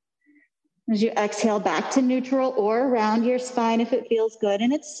 As you exhale, back to neutral or around your spine if it feels good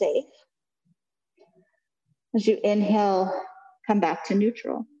and it's safe. As you inhale, come back to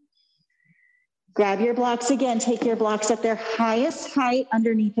neutral. Grab your blocks again. Take your blocks at their highest height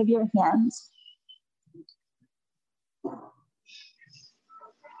underneath of your hands.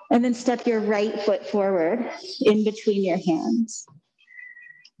 And then step your right foot forward in between your hands.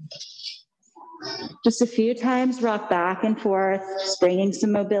 Just a few times, rock back and forth, bringing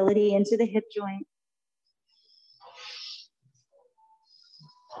some mobility into the hip joint.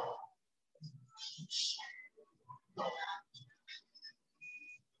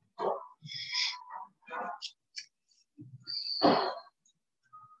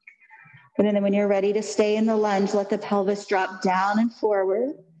 And then when you're ready to stay in the lunge, let the pelvis drop down and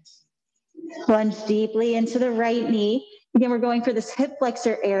forward. Plunge deeply into the right knee. Again, we're going for this hip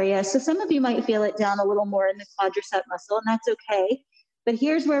flexor area. So some of you might feel it down a little more in the quadricep muscle, and that's okay. But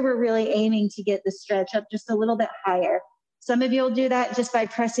here's where we're really aiming to get the stretch up just a little bit higher. Some of you will do that just by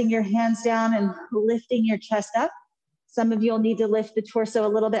pressing your hands down and lifting your chest up. Some of you will need to lift the torso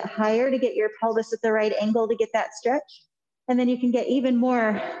a little bit higher to get your pelvis at the right angle to get that stretch. And then you can get even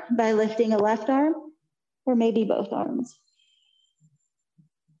more by lifting a left arm or maybe both arms.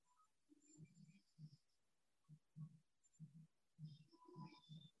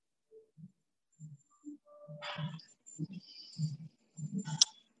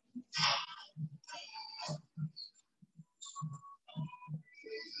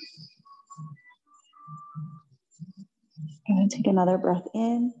 And take another breath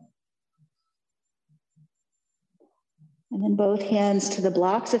in. And then both hands to the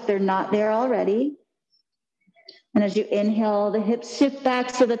blocks if they're not there already. And as you inhale, the hips shift back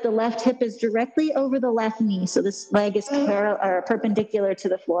so that the left hip is directly over the left knee. So this leg is perpendicular to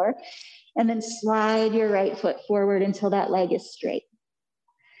the floor. And then slide your right foot forward until that leg is straight.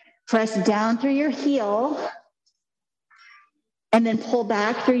 Press down through your heel and then pull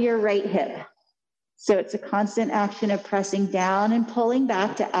back through your right hip. So it's a constant action of pressing down and pulling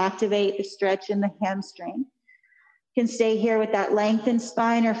back to activate the stretch in the hamstring. You can stay here with that lengthened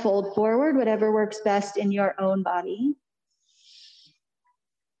spine or fold forward, whatever works best in your own body.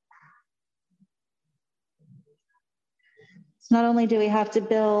 So not only do we have to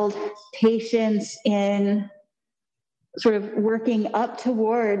build patience in sort of working up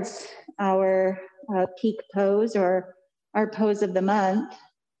towards our peak pose or our pose of the month,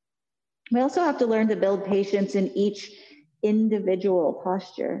 we also have to learn to build patience in each individual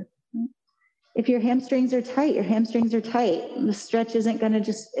posture. If your hamstrings are tight, your hamstrings are tight. The stretch isn't going to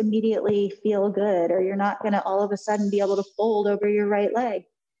just immediately feel good, or you're not going to all of a sudden be able to fold over your right leg.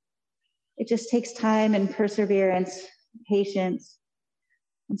 It just takes time and perseverance, patience,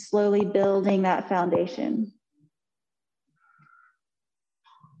 and slowly building that foundation.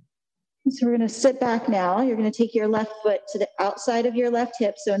 So we're going to sit back now. You're going to take your left foot to the outside of your left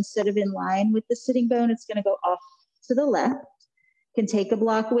hip. So instead of in line with the sitting bone, it's going to go off to the left. You can take a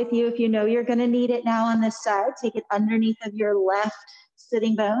block with you if you know you're going to need it now on this side. Take it underneath of your left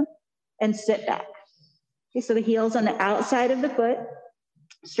sitting bone and sit back. Okay, so the heel's on the outside of the foot,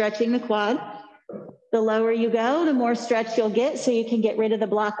 stretching the quad. The lower you go, the more stretch you'll get, so you can get rid of the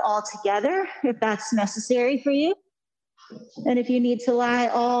block altogether if that's necessary for you. And if you need to lie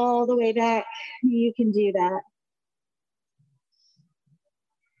all the way back, you can do that.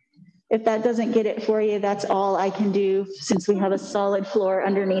 If that doesn't get it for you, that's all I can do since we have a solid floor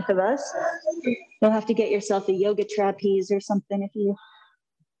underneath of us. You'll have to get yourself a yoga trapeze or something if you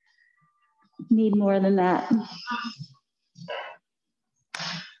need more than that.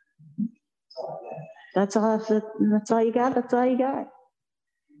 That's all you got, that's all you got.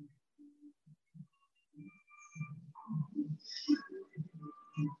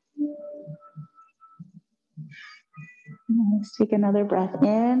 Let's take another breath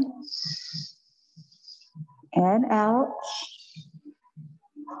in and out.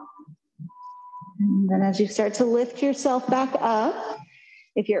 And then as you start to lift yourself back up,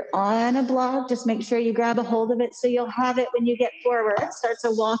 if you're on a block, just make sure you grab a hold of it so you'll have it when you get forward. Start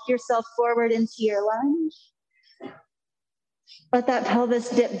to walk yourself forward into your lunge. Let that pelvis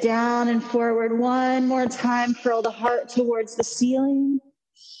dip down and forward one more time. Curl the heart towards the ceiling.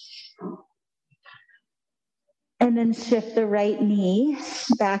 And then shift the right knee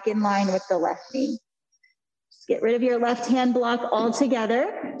back in line with the left knee. Just get rid of your left hand block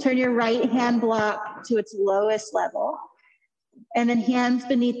altogether. Turn your right hand block to its lowest level. And then hands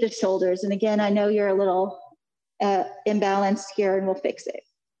beneath the shoulders. And again, I know you're a little imbalanced here, and we'll fix it.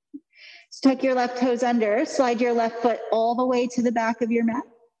 So tuck your left toes under, slide your left foot all the way to the back of your mat.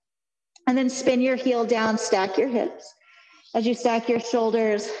 And then spin your heel down, stack your hips. As you stack your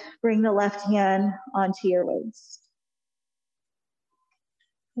shoulders, bring the left hand onto your waist.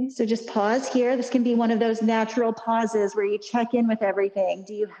 Okay, so just pause here. This can be one of those natural pauses where you check in with everything.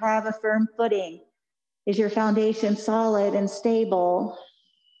 Do you have a firm footing? Is your foundation solid and stable?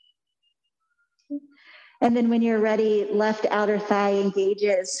 And then when you're ready, left outer thigh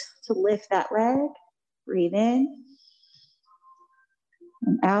engages to lift that leg. Breathe in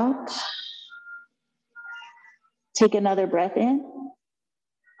and out. Take another breath in.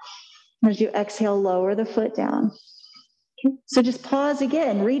 As you exhale, lower the foot down. Okay. So just pause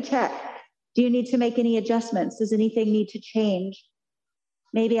again, recheck. Do you need to make any adjustments? Does anything need to change?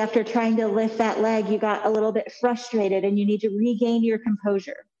 Maybe after trying to lift that leg, you got a little bit frustrated and you need to regain your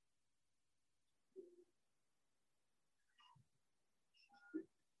composure.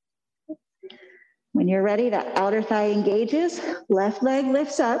 When you're ready, that outer thigh engages, left leg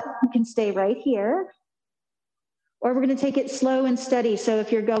lifts up. You can stay right here. Or we're going to take it slow and steady. So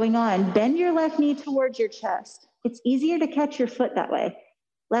if you're going on, bend your left knee towards your chest. It's easier to catch your foot that way.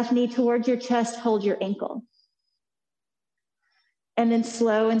 Left knee towards your chest, hold your ankle. And then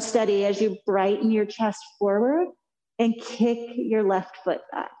slow and steady as you brighten your chest forward and kick your left foot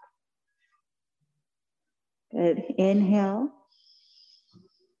back. Good. Inhale.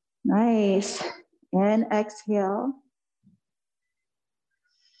 Nice. And exhale.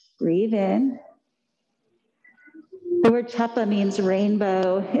 Breathe in. The word chapa means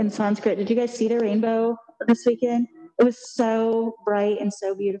rainbow in Sanskrit. Did you guys see the rainbow this weekend? It was so bright and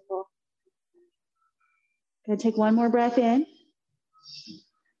so beautiful. Good. Take one more breath in.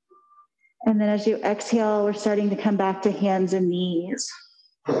 And then as you exhale, we're starting to come back to hands and knees.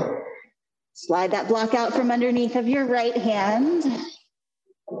 Slide that block out from underneath of your right hand.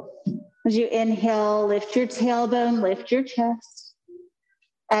 As you inhale, lift your tailbone, lift your chest.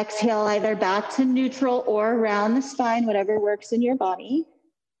 Exhale, either back to neutral or around the spine, whatever works in your body.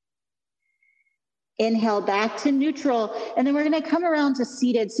 Inhale back to neutral. And then we're going to come around to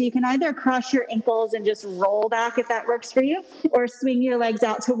seated. So you can either cross your ankles and just roll back if that works for you, or swing your legs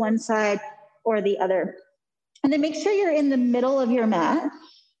out to one side or the other. And then make sure you're in the middle of your mat.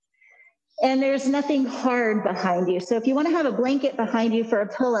 And there's nothing hard behind you. So if you want to have a blanket behind you for a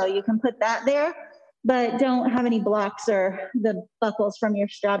pillow, you can put that there, but don't have any blocks or the buckles from your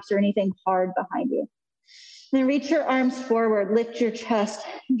straps or anything hard behind you. Then reach your arms forward, lift your chest,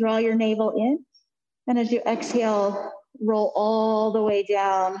 draw your navel in. And as you exhale, roll all the way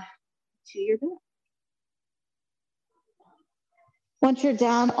down to your back. Once you're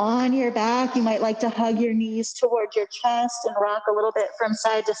down on your back, you might like to hug your knees towards your chest and rock a little bit from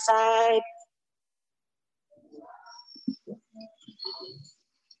side to side.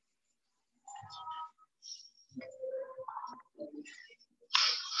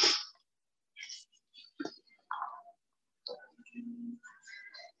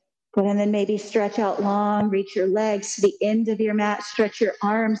 Good, and then maybe stretch out long, reach your legs to the end of your mat, stretch your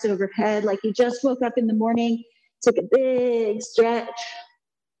arms overhead like you just woke up in the morning, took a big stretch.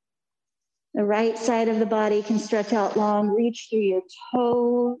 The right side of the body can stretch out long, reach through your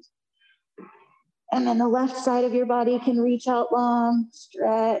toes. And then the left side of your body can reach out long,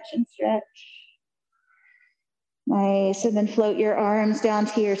 stretch and stretch. Nice, and then float your arms down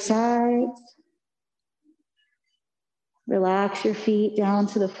to your sides. Relax your feet down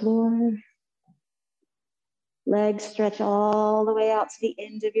to the floor. Legs stretch all the way out to the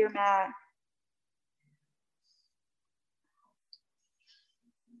end of your mat.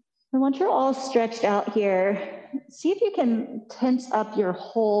 And once you're all stretched out here, see if you can tense up your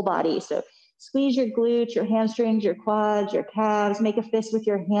whole body. So squeeze your glutes, your hamstrings, your quads, your calves, make a fist with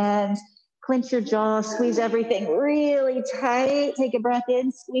your hands, clench your jaw, squeeze everything really tight. Take a breath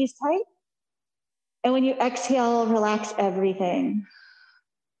in, squeeze tight. And when you exhale, relax everything.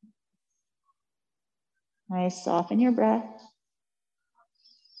 Nice, soften your breath.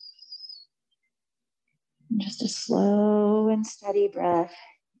 Just a slow and steady breath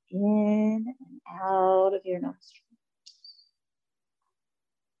in and out of your nostrils.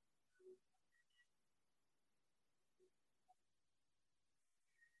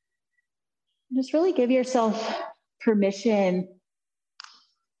 Just really give yourself permission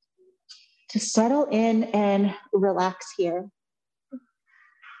to settle in and relax here.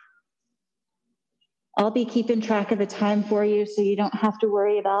 I'll be keeping track of the time for you so you don't have to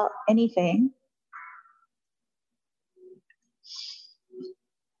worry about anything.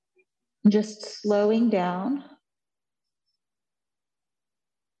 Just slowing down.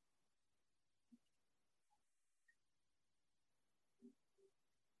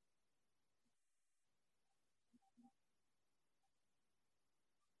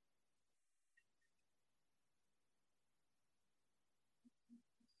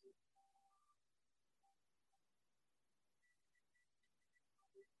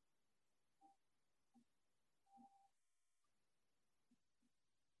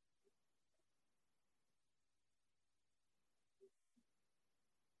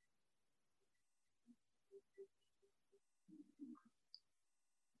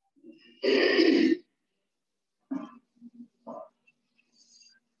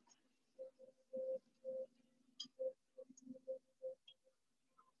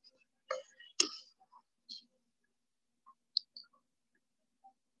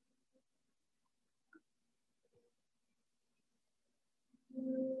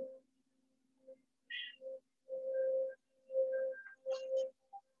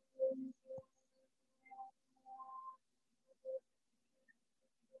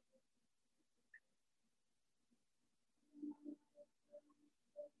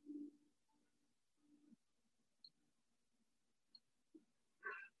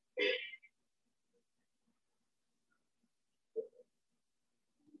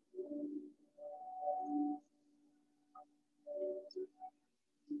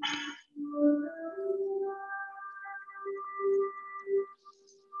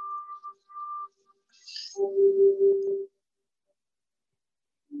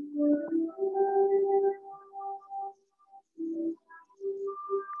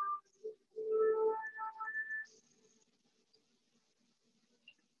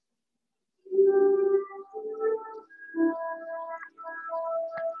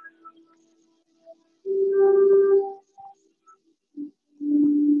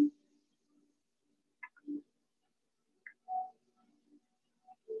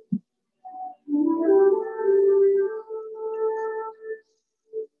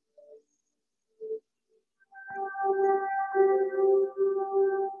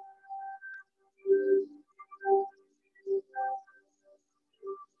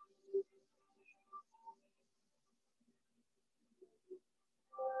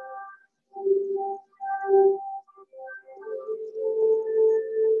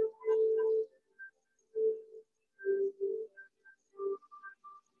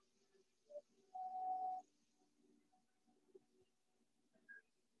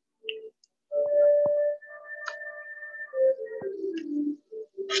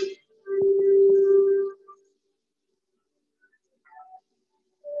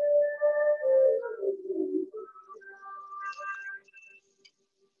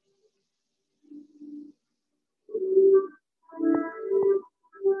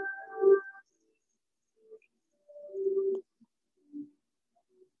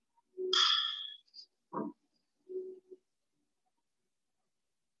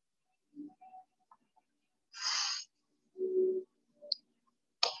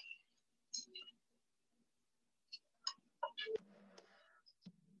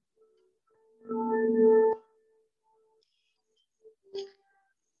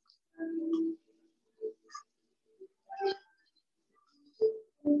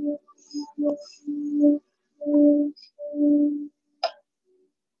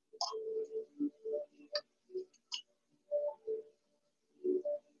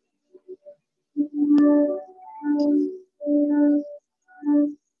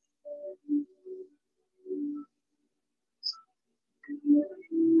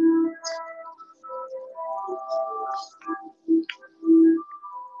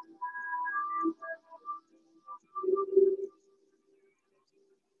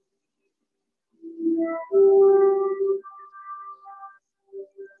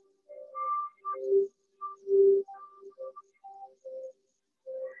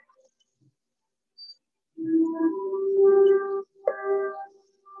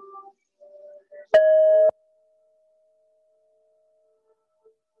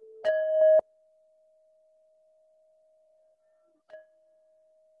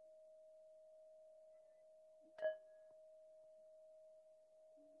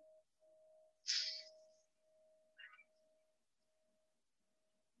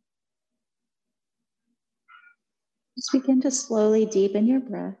 Just begin to slowly deepen your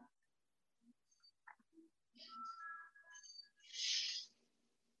breath.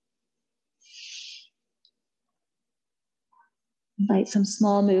 Invite some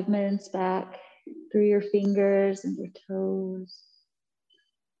small movements back through your fingers and your toes.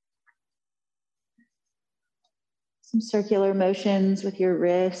 Some circular motions with your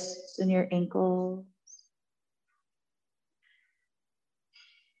wrists and your ankles.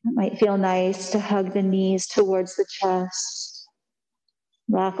 It might feel nice to hug the knees towards the chest.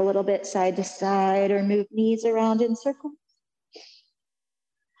 Rock a little bit side to side or move knees around in circles.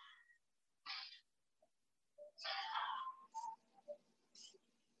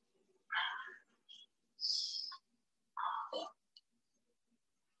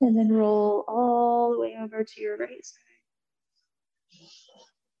 And then roll all the way over to your right side.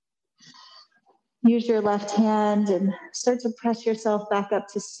 Use your left hand and start to press yourself back up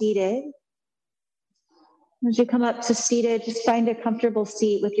to seated. As you come up to seated, just find a comfortable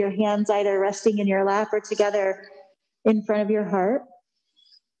seat with your hands either resting in your lap or together in front of your heart.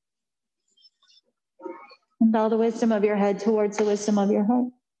 And bow the wisdom of your head towards the wisdom of your heart.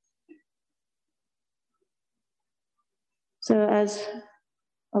 So as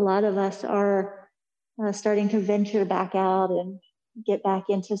a lot of us are starting to venture back out and get back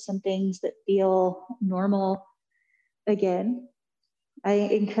into some things that feel normal again, I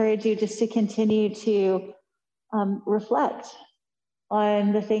encourage you just to continue to reflect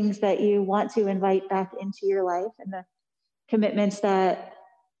on the things that you want to invite back into your life and the commitments that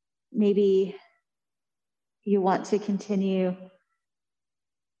maybe you want to continue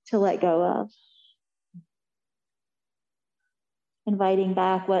to let go of. Inviting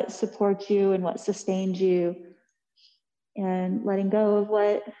back what supports you and what sustains you, and letting go of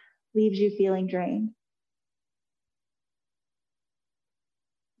what leaves you feeling drained.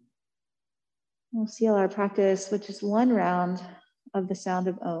 We'll seal our practice with just one round of the sound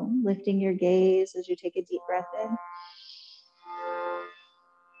of Om, lifting your gaze as you take a deep breath in.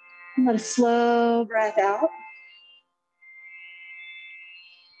 And let a slow breath out.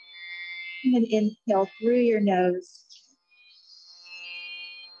 And then inhale through your nose.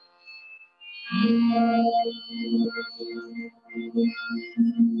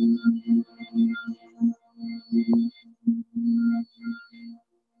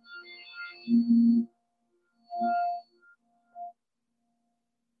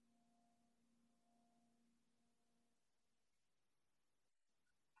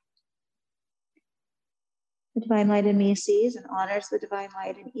 The divine light in me sees and honors the divine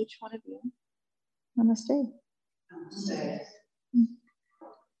light in each one of you. Namaste. Namaste.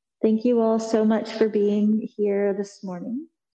 Thank you all so much for being here this morning.